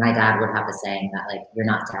 my dad would have the saying that like, you're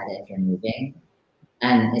not dead if you're moving.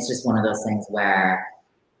 And it's just one of those things where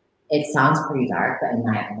it sounds pretty dark, but in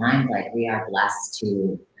my mind, like, we are blessed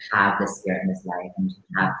to have this spirit in this life and to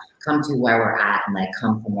have come to where we're at and like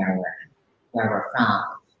come from where we're from,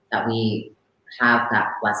 that we have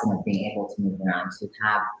that blessing of being able to move around, to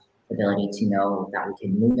have ability to know that we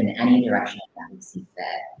can move in any direction that we see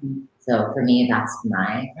fit. So for me, that's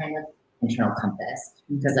my kind of internal compass.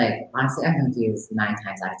 Because like honestly, I'm confused 9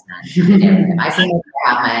 times out of 10. I seem to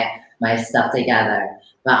have my stuff together,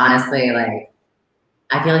 but honestly, like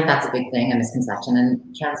I feel like that's a big thing, a misconception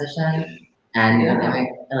in transition and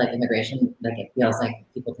like immigration. Like it feels like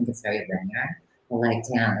people think it's very linear. But like,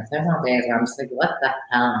 damn, if there's not days where I'm just like, what the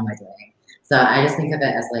hell am I doing? So I just think of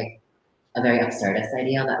it as like a very absurdist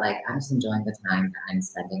idea that like I'm just enjoying the time that I'm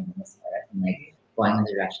spending on this earth and like going in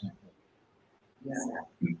the direction of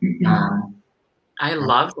I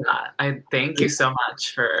love that. I thank you so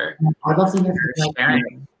much for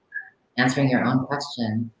sharing. Answering your own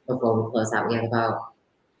question before we close out. We have about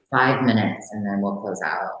 5 minutes and then we'll close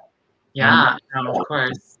out. Yeah, of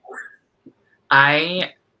course. My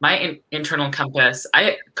internal compass,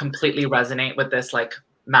 I completely resonate with this like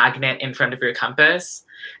magnet in front of your compass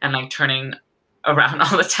and like turning around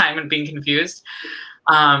all the time and being confused.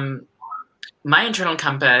 My internal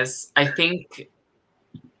compass, I think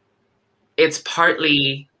it's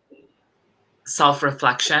partly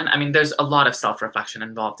self-reflection. I mean, there's a lot of self-reflection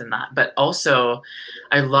involved in that, but also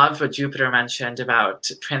I love what Jupiter mentioned about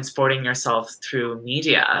transporting yourself through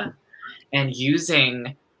media and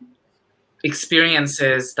using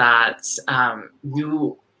experiences that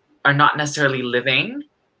you are not necessarily living,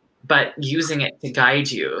 but using it to guide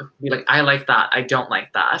you. Be like, I like that, I don't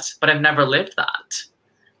like that, but I've never lived that,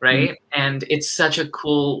 right? And it's such a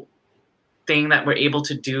cool thing that we're able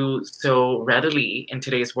to do so readily in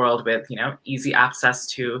today's world with, you know, easy access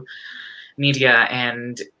to media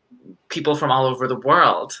and people from all over the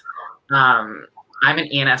world. I'm an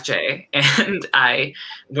ENFJ, and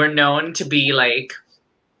we're known to be like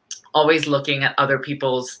always looking at other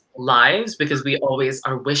people's lives because we always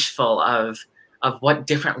are wishful of what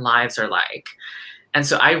different lives are like. And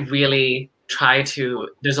so I really try to,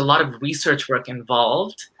 there's a lot of research work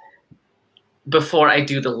involved before I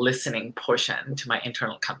do the listening portion to my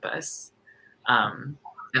internal compass. And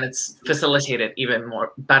it's facilitated even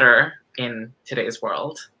more better in today's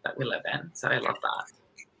world that we live in. So I love that.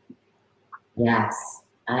 Yes,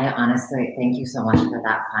 I honestly, thank you so much for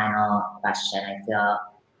that final question.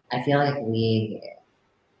 I feel like we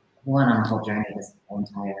went on a whole journey this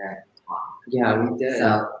entire talk. Yeah, we did.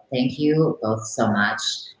 So thank you both so much.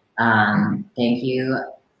 Thank you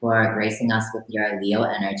for gracing us with your Leo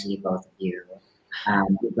energy, both of you.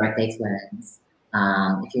 Your birthday twins.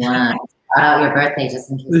 If you want to shout out your birthday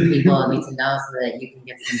just in case people need to know so that you can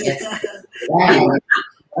get some gifts today.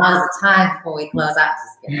 Now's the time before we close out.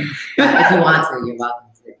 Just kidding. If you want to, you're welcome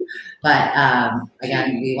to. But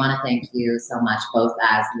again, we want to thank you so much, both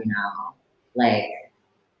as, you know, like,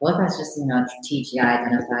 both as just, you know, TGI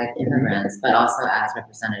identified immigrants, but also as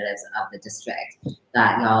representatives of the district,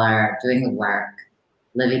 that y'all are doing the work,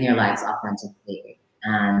 living your lives authentically.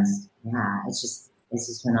 And yeah, it's just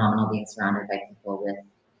phenomenal being surrounded by people with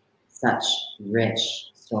such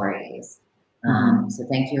rich stories. So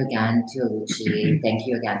thank you again to Aluchi. Thank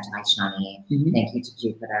you again to Aishani. Thank you to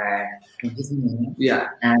Jupiter. Thank you to me. Yeah.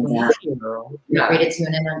 And feel free to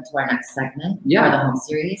tune in to our next segment for the home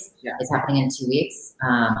series. It's happening in 2 weeks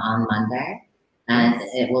on Monday. And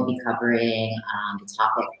it will be covering the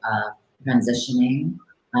topic of transitioning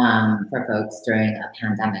for folks during a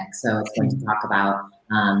pandemic. So it's going to talk about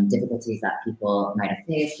difficulties that people might have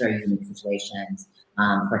faced or unique situations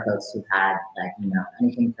for folks who had, like, you know,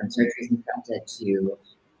 anything from surgeries infected to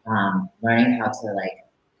learning how to like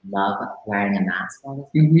love wearing a mask all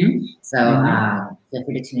the time. So feel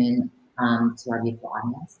free to tune in to our beautiful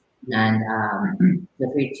audience, and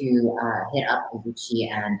feel free to hit up Abuchi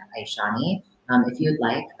and Aishani if you'd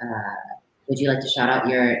like. Would you like to shout out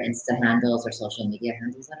your Insta handles or social media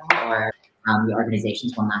handles at all, or your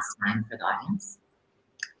organizations one last time for the audience?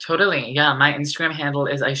 Totally, yeah. My Instagram handle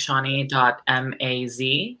is aishani.maz,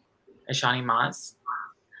 Aishani Maz.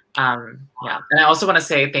 Yeah, and I also want to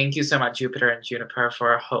say thank you so much, Jupiter and Juniper,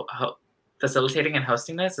 for facilitating and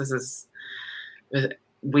hosting this. This is,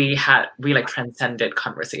 we like transcended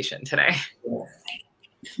conversation today.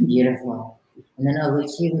 Beautiful. And then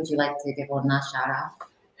Aluchi, would you like to give one last shout out?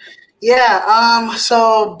 Yeah,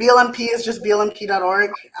 so BLMP is just blmp.org,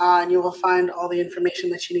 and you will find all the information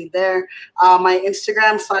that you need there. My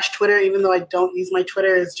Instagram/Twitter, even though I don't use my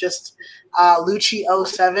Twitter, is just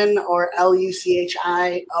Luchi07 or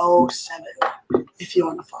LUCHI07, if you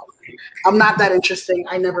want to follow me. I'm not that interesting.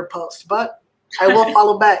 I never post, but I will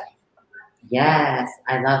follow back. Yes,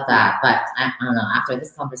 I love that. But I don't know, after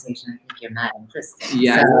this conversation, I think you're mad interesting.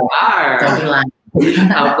 Yeah, so, you are. Don't be lying.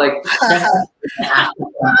 I was like,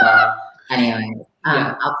 anyway,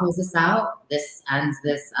 I'll close this out. This ends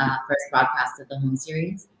this first broadcast of the home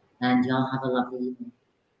series. And y'all have a lovely evening.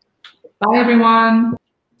 Bye, everyone.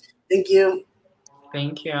 Thank you.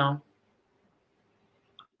 Thank you.